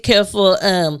really careful,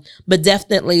 but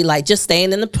definitely like just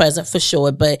staying in the present for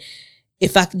sure. But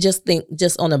if I could just think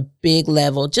just on a big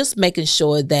level, just making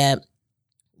sure that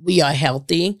we are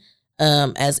healthy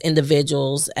as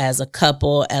individuals, as a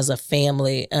couple, as a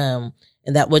family, and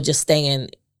that we're just staying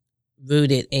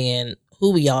rooted in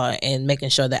who we are and making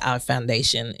sure that our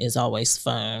foundation is always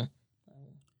firm.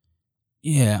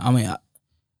 Yeah, I mean,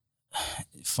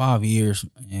 5 years,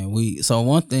 and so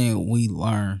one thing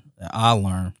that I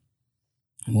learned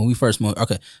when we first moved.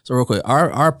 Okay, so real quick,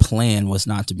 our plan was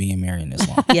not to be in Marion this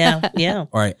long. Yeah.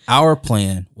 All right, our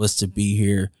plan was to be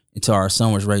here until our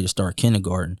son was ready to start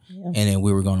kindergarten, and then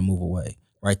we were going to move away.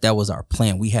 Right, that was our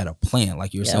plan. We had a plan,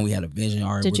 like you were saying. We had a vision.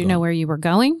 All right, Did you know where you were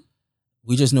going?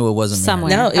 We just knew it wasn't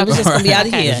Somewhere. Marion. No, it was just gonna be out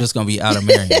of It here. was just going to be out of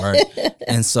Marion, right?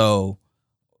 And so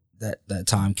that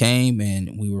time came,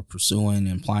 and we were pursuing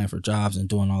and applying for jobs and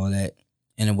doing all of that,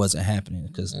 and it wasn't happening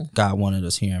because God wanted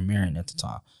us here in Marion at the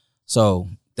time. So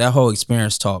that whole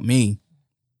experience taught me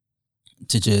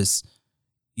to just,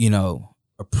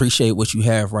 appreciate what you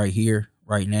have right here,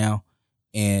 right now,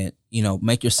 and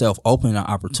make yourself open to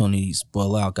opportunities, but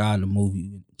allow God to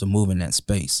move in that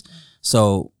space.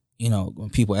 So when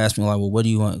people ask me like, well, what do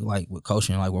you want, like with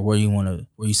coaching, like, well, where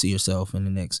you see yourself in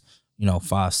the next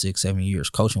 5, 6, 7 years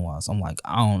coaching wise? I'm like,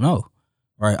 I don't know.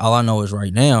 Right. All I know is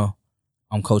right now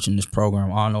I'm coaching this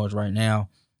program. All I know is right now,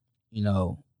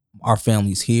 our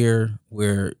family's here.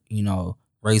 We're,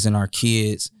 raising our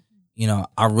kids.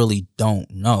 I really don't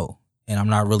know. And I'm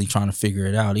not really trying to figure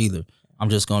it out either. I'm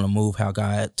just going to move how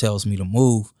God tells me to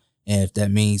move. And if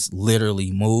that means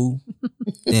literally move,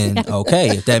 then okay.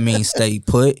 If that means stay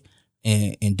put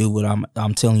and do what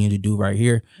I'm telling you to do right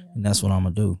here, and that's what I'm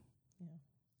going to do.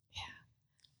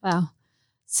 Wow.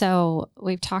 So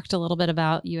we've talked a little bit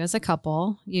about you as a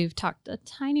couple. You've talked a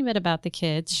tiny bit about the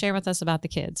kids. Share with us about the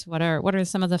kids. What are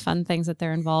some of the fun things that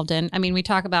they're involved in? I mean, we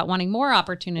talk about wanting more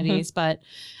opportunities, but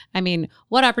I mean,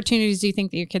 what opportunities do you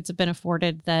think that your kids have been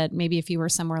afforded that maybe if you were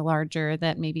somewhere larger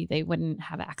that maybe they wouldn't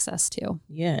have access to?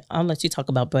 Yeah, I'll let you talk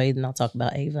about Braden. I'll talk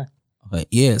about Ava. Okay.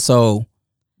 Yeah. So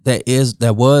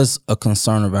that was a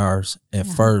concern of ours at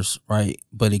first, right?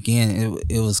 But again,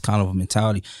 it was kind of a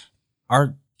mentality.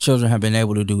 Our children have been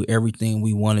able to do everything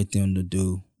we wanted them to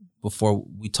do before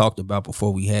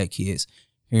we had kids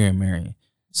here in Marion.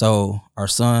 So our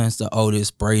son's the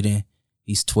oldest, Braden.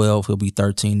 He's 12. He'll be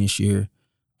 13 this year.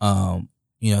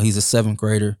 He's a 7th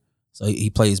grader. So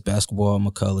he plays basketball at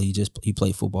McCullough. He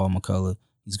played football at McCullough.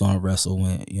 He's going to wrestle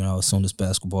when, as soon as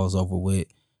basketball is over with.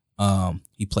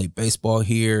 He played baseball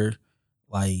here.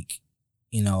 Like,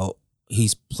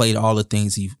 he's played all the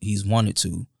things he's wanted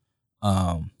to.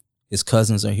 His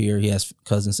cousins are here. He has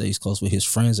cousins that he's close with. His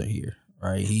friends are here,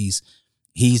 right? He's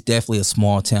definitely a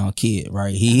small town kid,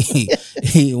 right? He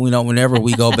whenever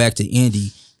we go back to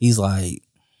Indy, he's like,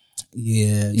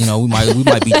 yeah, we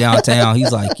might be downtown.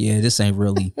 He's like, yeah, this ain't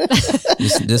really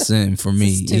this ain't for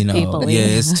me, people-y. Yeah,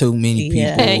 it's too many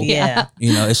people. Yeah.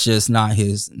 It's just not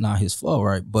his flow,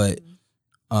 right? But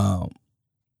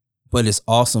it's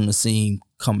awesome to see him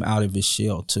come out of his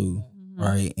shell too,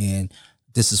 right? And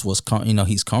this is what's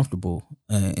he's comfortable,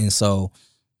 and so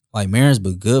like Marion's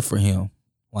been good for him.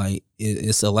 Like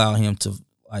it's allowed him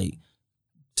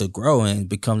to grow and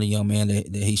become the young man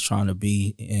that he's trying to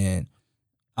be. And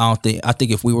I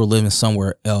think if we were living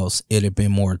somewhere else, it'd have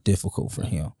been more difficult for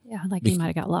him. Yeah, like he might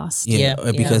have got lost. Yeah,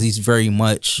 because he's very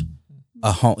much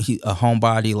a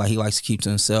homebody. Like he likes to keep to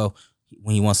himself.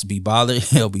 When he wants to be bothered,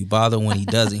 he'll be bothered. When he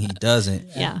doesn't, he doesn't.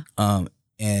 Yeah.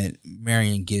 And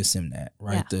Marion gives him that,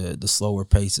 right? Yeah. The slower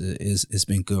pace it's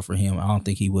been good for him. I don't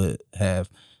think he would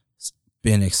have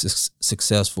been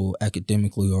successful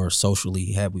academically or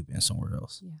socially had we been somewhere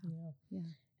else. Yeah.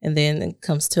 And then it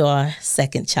comes to our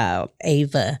second child,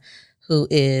 Ava, who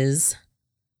is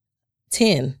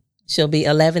 10. She'll be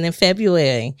 11 in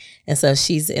February. And so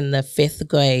she's in the 5th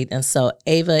grade. And so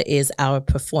Ava is our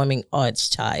performing arts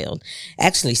child.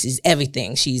 Actually, she's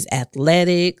everything. She's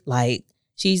athletic,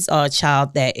 she's our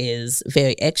child that is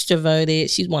very extroverted.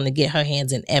 She wants to get her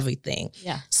hands in everything.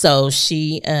 Yeah. So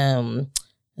she,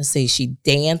 she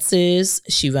dances.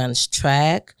 She runs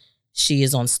track. She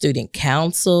is on student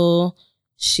council.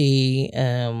 She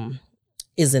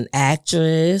is an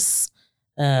actress.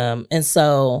 And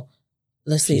so,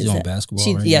 let's see. She's doing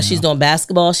basketball right now. She's doing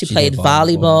basketball. She played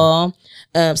volleyball.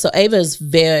 So Ava is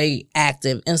very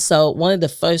active. And so one of the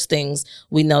first things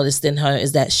we noticed in her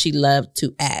is that she loved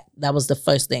to act. That was the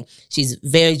first thing. She's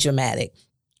very dramatic.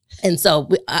 And so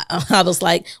I was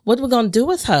like, what are we going to do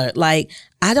with her? Like,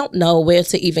 I don't know where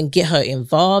to even get her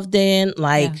involved in.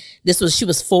 She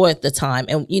was 4 at the time.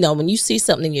 And, when you see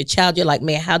something in your child, you're like,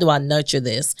 man, how do I nurture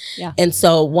this? Yeah. And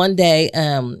so one day,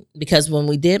 because when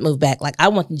we did move back, I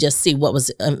wanted to just see what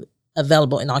was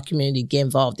available in our community to get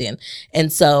involved in.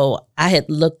 And so I had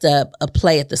looked up a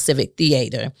play at the Civic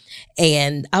Theater.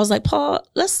 And I was like, Paul,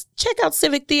 let's check out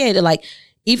Civic Theater. Like,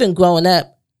 even growing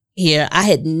up here, I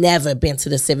had never been to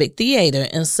the Civic Theater.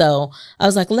 And so I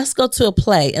was like, let's go to a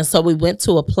play. And so we went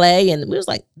to a play and we was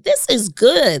like, this is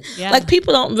good. Yeah. Like,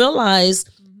 people don't realize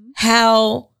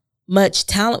how much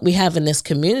talent we have in this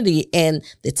community, and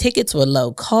the tickets were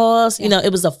low cost. You know,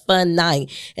 it was a fun night.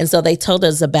 And so they told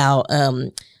us about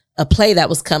a play that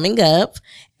was coming up,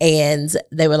 and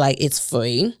they were like, it's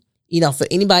free, you know, for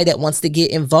anybody that wants to get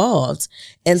involved.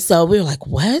 And so we were like,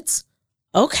 what?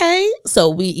 Okay. So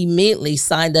we immediately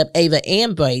signed up Ava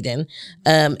and Braden.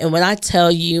 And when I tell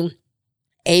you,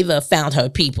 Ava found her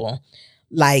people,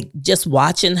 like just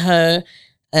watching her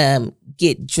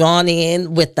get drawn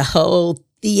in with the whole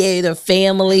theater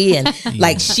family, and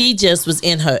like she just was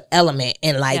in her element,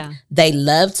 and like they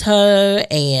loved her,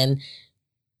 and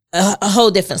a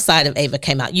whole different side of Ava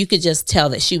came out. You could just tell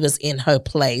that she was in her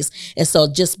place. And so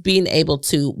just being able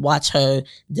to watch her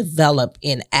develop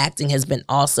in acting has been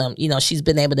awesome. You know, she's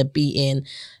been able to be in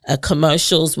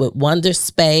commercials with Wonder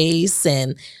Space,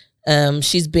 and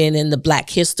she's been in the Black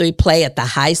History play at the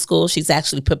high school. She's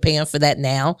actually preparing for that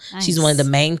now. Nice. She's one of the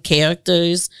main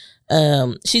characters.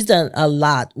 She's done a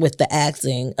lot with the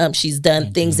acting. She's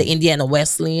done things at Indiana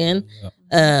Wesleyan,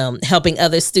 helping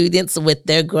other students with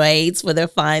their grades for their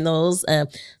finals.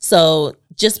 So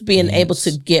just being able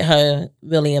to get her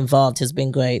really involved has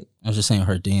been great. I was just saying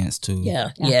her dance too.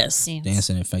 Yes.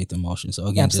 Dancing in Faith and Motion. So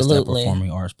again, just that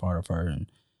performing arts part of her, and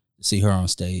see her on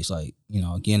stage, like, you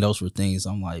know, again, those were things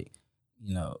I'm like,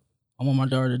 you know, I want my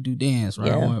daughter to do dance,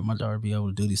 right? I want my daughter to be able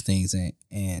to do these things,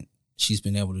 and she's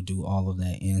been able to do all of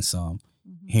that and some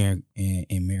here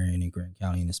in Marion and Grant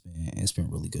County, and it's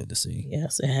been really good to see.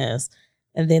 Yes, it has.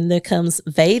 And then there comes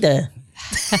Veda.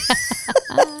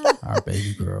 Our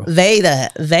baby girl.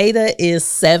 Veda is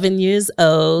 7 years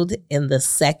old in the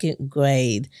 2nd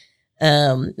grade.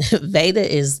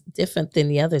 Veda is different than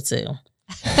the other two.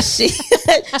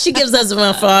 She gives us a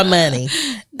run for our money.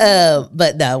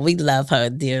 But no, we love her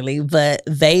dearly. But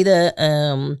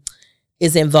Veda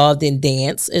is involved in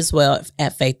dance as well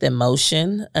at Faith in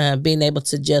Motion. Being able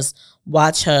to just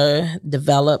watch her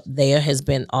develop there has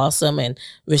been awesome. And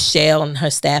Rochelle and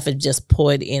her staff have just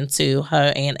poured into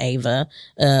her and Ava.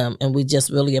 And we just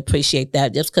really appreciate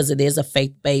that, just because it is a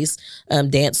faith-based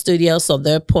dance studio. So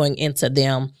they're pouring into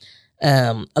them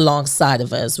alongside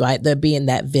of us, right? They're being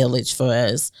that village for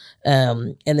us.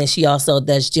 And then she also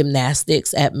does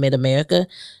gymnastics at Mid-America.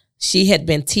 She had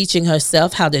been teaching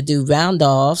herself how to do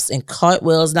round-offs and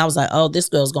cartwheels. And I was like, oh, this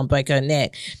girl's going to break her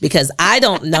neck, because I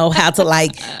don't know how to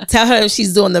like tell her if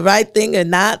she's doing the right thing or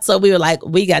not. So we were like,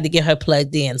 we got to get her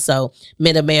plugged in. So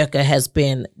Mid-America has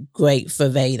been great for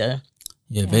Veda.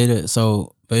 Yeah, Veda.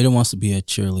 So Veda wants to be a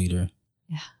cheerleader.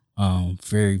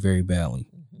 Very, very badly.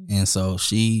 And so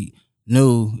she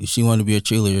knew if she wanted to be a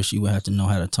cheerleader, she would have to know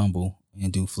how to tumble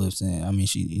and do flips. And I mean,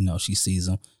 she sees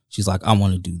them. She's like, I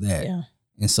want to do that. Yeah.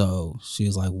 And so she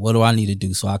was like, what do I need to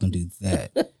do so I can do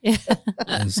that?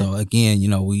 And so again, you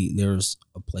know, there's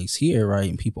a place here, right?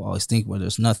 And people always think, well,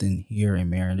 there's nothing here in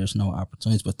Marion. There's no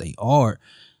opportunities, but they are.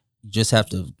 You just have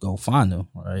to go find them,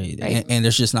 right? And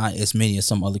there's just not as many as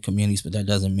some other communities, but that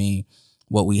doesn't mean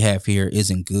what we have here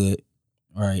isn't good,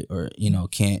 right? Or, you know,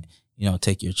 can't, you know,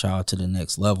 take your child to the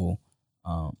next level.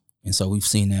 And so we've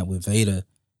seen that with Veda,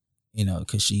 you know,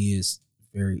 because she is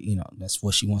very, you know, that's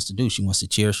what she wants to do. She wants to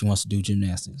cheer. She wants to do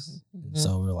gymnastics.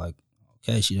 So we're like,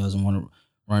 okay, she doesn't want to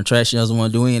run track. She doesn't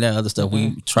want to do any of that other stuff.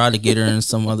 We tried to get her in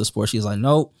some other sport. She's like,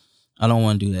 nope, I don't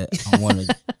want to do that. I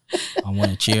want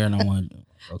to cheer, and I want to.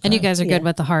 Okay. And you guys are good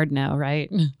with the hard no,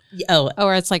 right?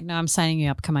 Or it's like, no, I'm signing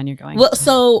you up. Come on, you're going. Well,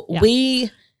 so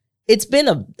it's been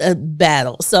a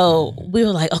battle. So we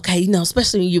were like, okay, you know,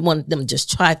 especially when you want them to just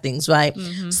try things, right?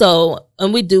 So,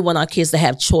 and we do want our kids to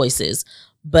have choices.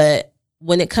 But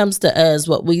when it comes to us,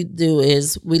 what we do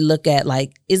is we look at,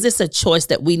 like, is this a choice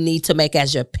that we need to make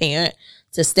as your parent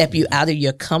to step you out of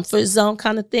your comfort zone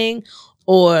kind of thing?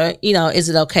 Or, you know, is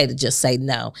it okay to just say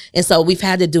no? And so we've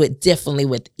had to do it differently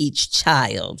with each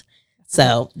child.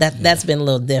 So that's been a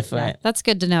little different. Yeah, that's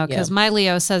good to know, because my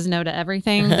Leo says no to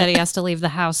everything that he has to leave the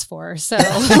house for. So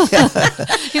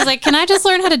he's like, can I just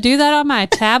learn how to do that on my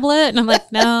tablet? And I'm like,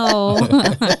 no,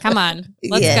 come on,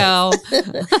 let's go.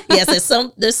 Yes,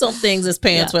 there's some things as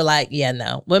parents we're like,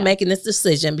 no, we're making this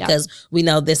decision because we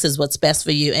know this is what's best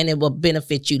for you, and it will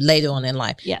benefit you later on in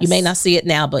life. Yes. You may not see it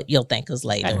now, but you'll thank us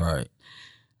later. Right.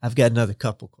 I've got another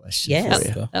couple questions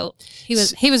for you. Oh, he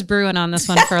was brewing on this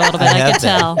one for a little bit. I could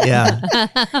tell.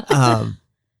 Yeah.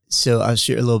 So I'll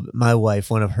share a little bit. My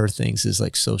wife, one of her things is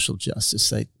like social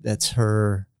justice. Like that's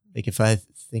her. Like if I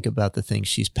think about the things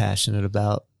she's passionate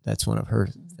about, that's one of her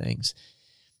things.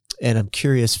 And I'm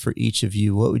curious for each of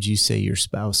you, what would you say your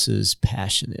spouse's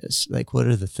passion is? Like, what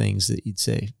are the things that you'd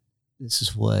say, this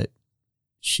is what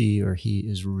she or he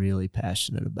is really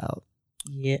passionate about?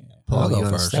 Yeah. Paul, I'll go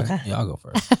first. Okay. Yeah, I'll go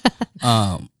first.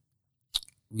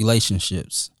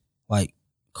 relationships, like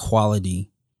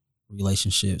quality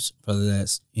relationships, whether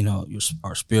that's,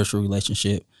 our spiritual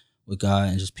relationship with God,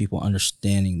 and just people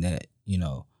understanding that,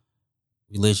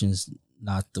 religion's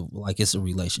not it's a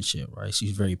relationship, right?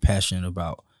 She's very passionate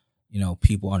about,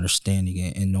 people understanding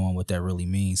it and knowing what that really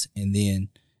means. And then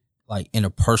like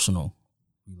interpersonal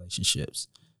relationships.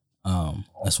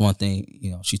 That's one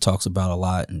thing, she talks about a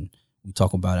lot, and we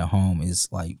talk about at home, is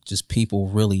like just people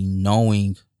really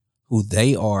knowing who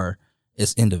they are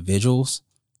as individuals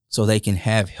so they can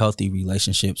have healthy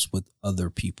relationships with other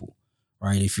people,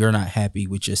 right? If you're not happy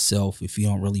with yourself, if you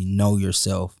don't really know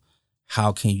yourself,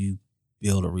 how can you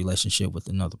build a relationship with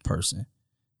another person?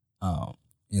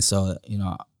 And so,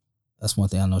 that's one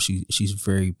thing I know she's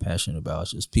very passionate about,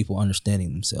 is just people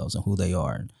understanding themselves and who they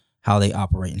are and how they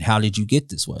operate and how did you get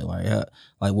this way?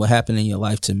 Like what happened in your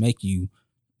life to make you,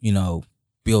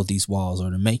 build these walls or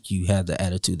to make you have the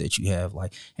attitude that you have,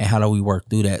 like, and how do we work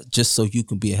through that just so you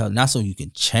can be a health, not so you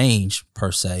can change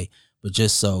per se, but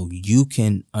just so you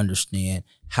can understand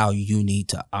how you need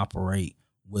to operate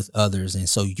with others. And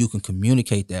so you can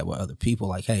communicate that with other people.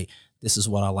 Like, hey, this is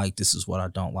what I like. This is what I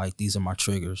don't like. These are my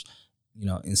triggers,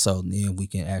 and so then we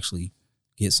can actually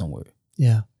get somewhere.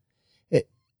 Yeah.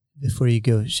 Before you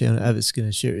go, Shannon, I was going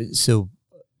to share. So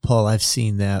Paul, I've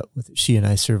seen that she and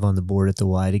I serve on the board at the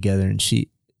Y together, and she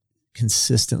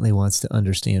consistently wants to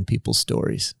understand people's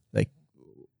stories.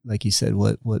 Like you said,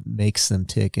 what makes them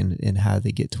tick and how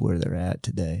they get to where they're at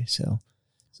today. So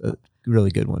really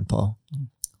good one, Paul.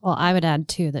 Well, I would add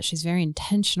too that she's very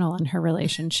intentional in her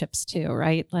relationships too,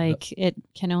 right? Like it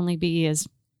can only be as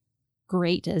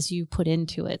great as you put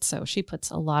into it. So she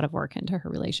puts a lot of work into her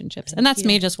relationships. And that's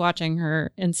me just watching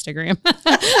her Instagram.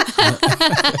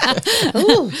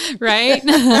 Right?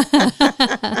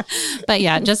 But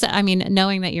yeah, just,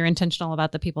 knowing that you're intentional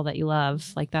about the people that you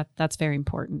love, like that's very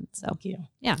important. So Thank you.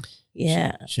 Yeah.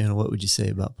 Yeah. Shannon, what would you say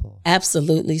about Paul?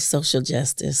 Absolutely social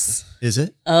justice. Is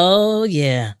it? Oh,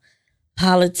 yeah.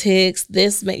 Politics.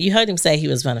 You heard him say he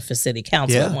was running for city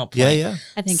council at one point. Yeah.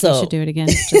 I think you should do it again,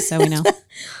 just so we know.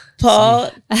 Paul,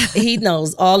 he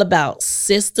knows all about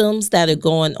systems that are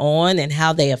going on and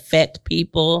how they affect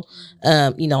people,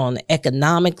 on the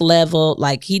economic level.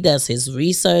 Like, he does his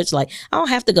research. Like, I don't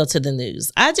have to go to the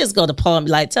news. I just go to Paul and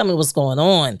be like, tell me what's going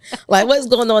on. Like, what's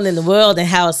going on in the world and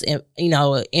how it's,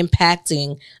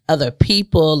 impacting other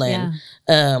people.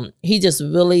 And he just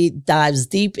really dives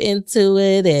deep into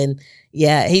it. And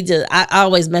yeah, I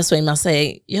always mess with him. I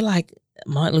say, you're like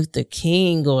Martin Luther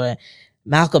King or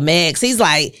Malcolm X. He's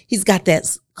got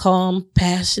that calm,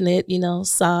 passionate,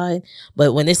 side.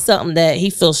 But when it's something that he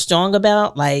feels strong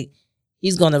about, like,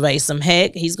 he's going to raise some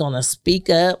heck. He's going to speak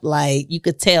up. Like, you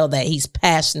could tell that he's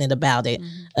passionate about it.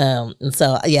 Mm-hmm. And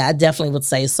so, yeah, I definitely would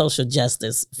say social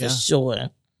justice for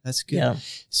sure. That's good. Yeah.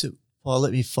 So, Paul,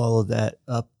 let me follow that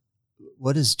up.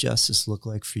 What does justice look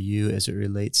like for you as it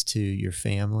relates to your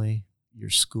family,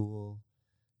 your school,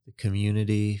 the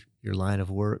community, your line of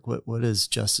work? What does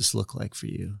justice look like for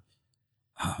you?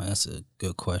 Oh, that's a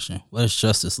good question. What does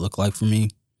justice look like for me?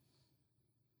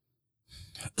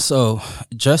 So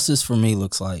justice for me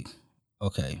looks like,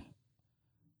 okay,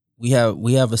 we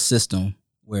have a system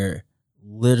where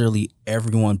literally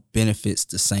everyone benefits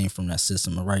the same from that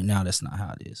system. And right now, that's not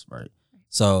how it is, right?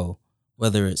 So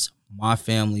whether it's my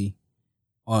family,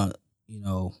 we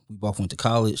both went to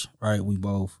college, right? We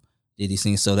both did these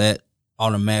things. So that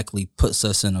automatically puts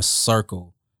us in a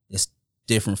circle that's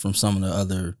different from some of the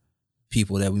other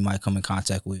people that we might come in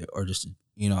contact with, or just,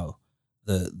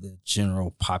 the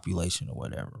general population or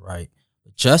whatever, right?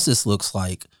 But justice looks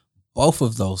like both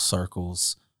of those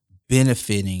circles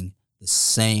benefiting the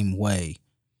same way,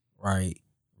 right?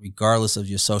 Regardless of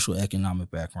your social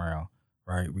economic background,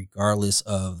 right? Regardless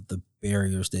of the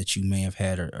barriers that you may have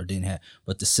had or didn't have,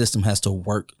 but the system has to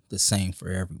work the same for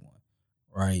everyone,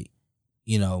 right?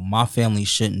 My family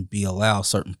shouldn't be allowed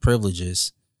certain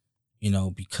privileges,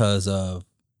 because of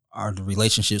the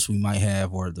relationships we might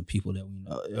have, or the people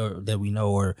that we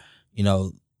know, or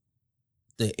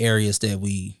the areas that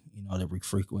we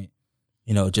frequent,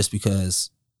 just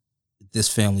because this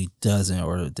family doesn't,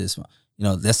 or this,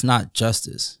 that's not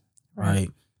justice, right?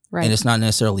 Right. And it's not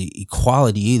necessarily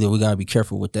equality either. We got to be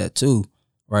careful with that too,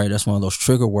 right? That's one of those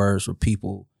trigger words where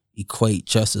people equate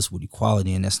justice with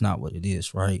equality, and that's not what it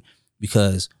is, right?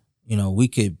 Because, we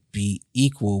could be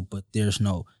equal, but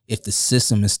if the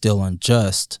system is still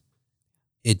unjust,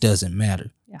 it doesn't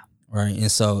matter. Yeah. Right.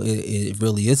 And so it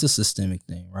really is a systemic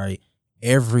thing, right?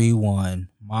 Everyone,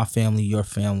 my family, your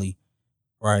family,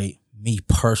 right? Me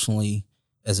personally,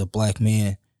 as a Black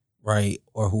man, right?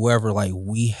 Or whoever, like,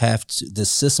 the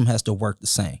system has to work the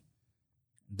same.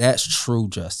 That's true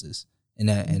justice, and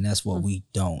that's what we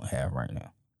don't have right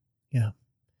now. Yeah,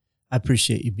 I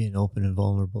appreciate you being open and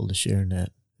vulnerable to sharing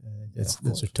that.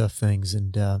 Those are tough things,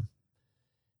 and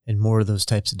more of those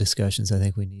types of discussions I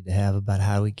think we need to have about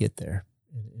how we get there,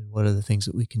 and what are the things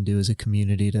that we can do as a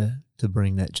community to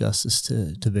bring that justice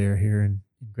to bear here in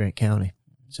Grant County.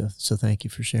 So thank you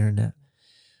for sharing that.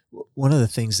 One of the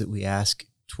things that we ask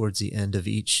towards the end of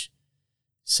each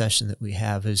session that we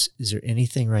have is there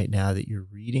anything right now that you're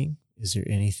reading? Is there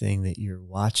anything that you're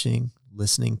watching,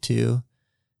 listening to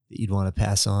that you'd want to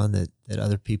pass on that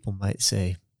other people might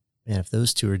say, man, if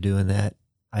those two are doing that,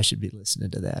 I should be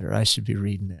listening to that, or I should be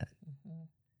reading that?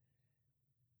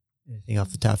 Anything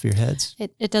off the top of your heads?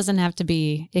 It doesn't have to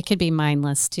be, it could be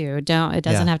mindless too. It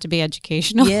doesn't have to be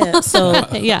educational. Yeah. So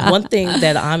yeah. One thing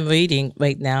that I'm reading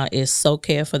right now is Soul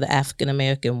Care for the African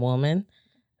American Woman.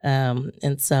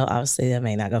 And so obviously that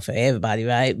may not go for everybody,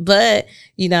 right? But,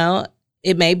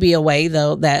 it may be a way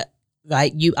though that,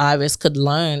 right, you, Iris, could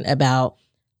learn about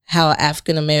how an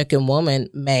African American woman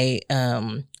may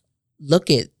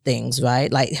look at things,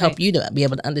 right? Like help you to be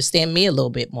able to understand me a little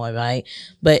bit more, right?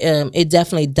 But it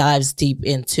definitely dives deep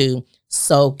into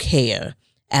soul care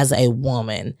as a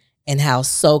woman and how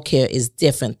soul care is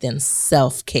different than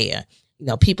self-care.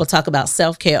 People talk about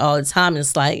self-care all the time, and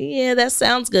it's like, yeah, that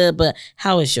sounds good, but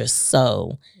how is your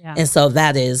soul? Yeah. And so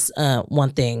that is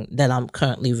one thing that I'm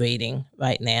currently reading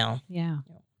right now. Yeah,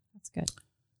 that's good.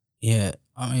 Yeah,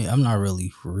 I mean, I'm not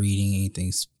really reading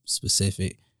anything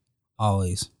specific.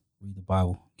 Always read the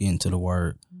Bible, get into the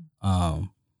Word.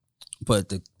 But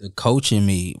the coach in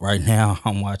me right now,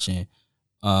 I'm watching.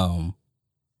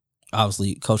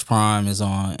 Obviously, Coach Prime is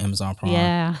on Amazon Prime.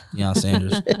 Yeah, Deion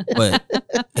Sanders.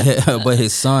 but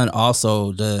his son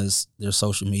also does their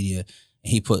social media,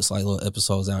 and he puts like little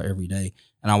episodes out every day.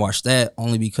 And I watch that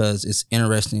only because it's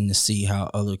interesting to see how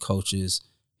other coaches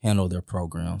handle their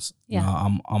programs. Yeah,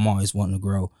 I'm always wanting to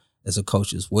grow as a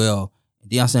coach as well.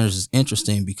 Deion Sanders is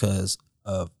interesting because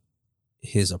of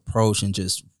his approach, and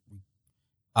just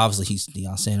obviously he's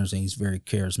Deion Sanders and he's very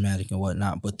charismatic and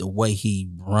whatnot, but the way he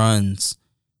runs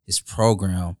his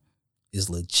program is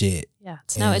legit. Yeah,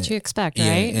 it's not what you expect,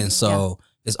 right? And so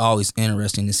it's always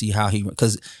interesting to see how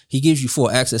because he gives you full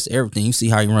access to everything. You see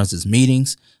how he runs his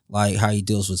meetings, like how he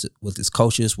deals with his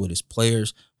coaches, with his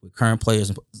players, with current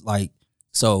players. Like,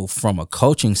 so from a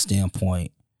coaching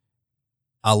standpoint,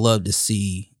 I love to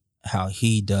see how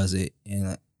he does it,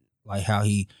 and like how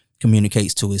he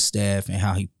communicates to his staff and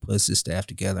how he puts his staff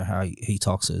together, how he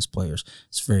talks to his players.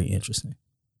 It's very interesting.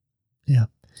 Yeah.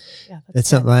 Yeah, that's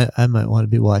something I might want to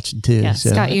be watching too. Yeah,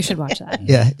 so. Scott, you should watch that.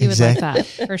 Yeah, you exactly. would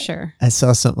like that for sure. I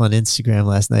saw something on Instagram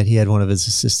last night. He had one of his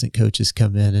assistant coaches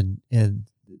come in, and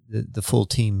the full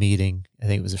team meeting, I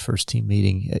think it was the first team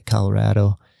meeting at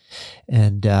Colorado,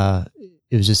 and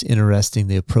it was just interesting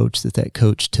the approach that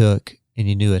coach took, and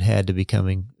you knew it had to be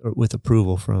coming with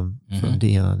approval from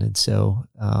Deion, and so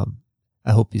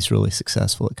I hope he's really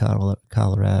successful at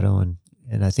Colorado,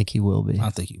 and I think he will be. I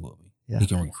think he will be. Yeah. He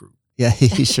can recruit. Yeah,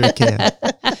 he sure can.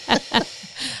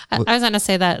 I was going to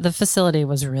say that the facility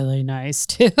was really nice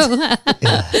too.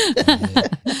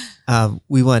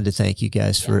 We wanted to thank you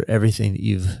guys for everything that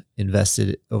you've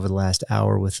invested over the last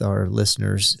hour with our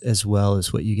listeners, as well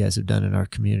as what you guys have done in our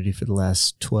community for the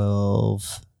last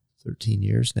 12, 13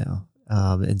 years now.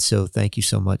 And so thank you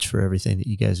so much for everything that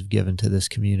you guys have given to this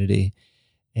community.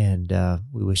 And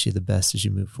we wish you the best as you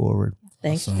move forward.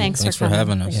 Thanks. Thanks for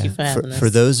having us. Thank you for having us. For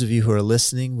those of you who are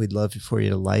listening, we'd love for you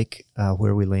to like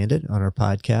where we landed on our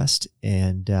podcast,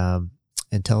 and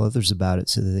tell others about it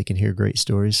so that they can hear great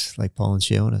stories like Paul and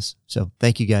Shayona's. So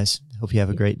thank you guys. Hope you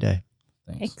have a great day.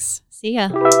 Thanks. See ya.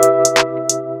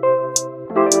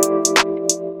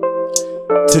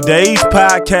 Today's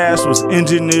podcast was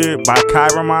engineered by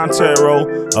Kyra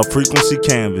Montero of Frequency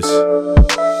Canvas.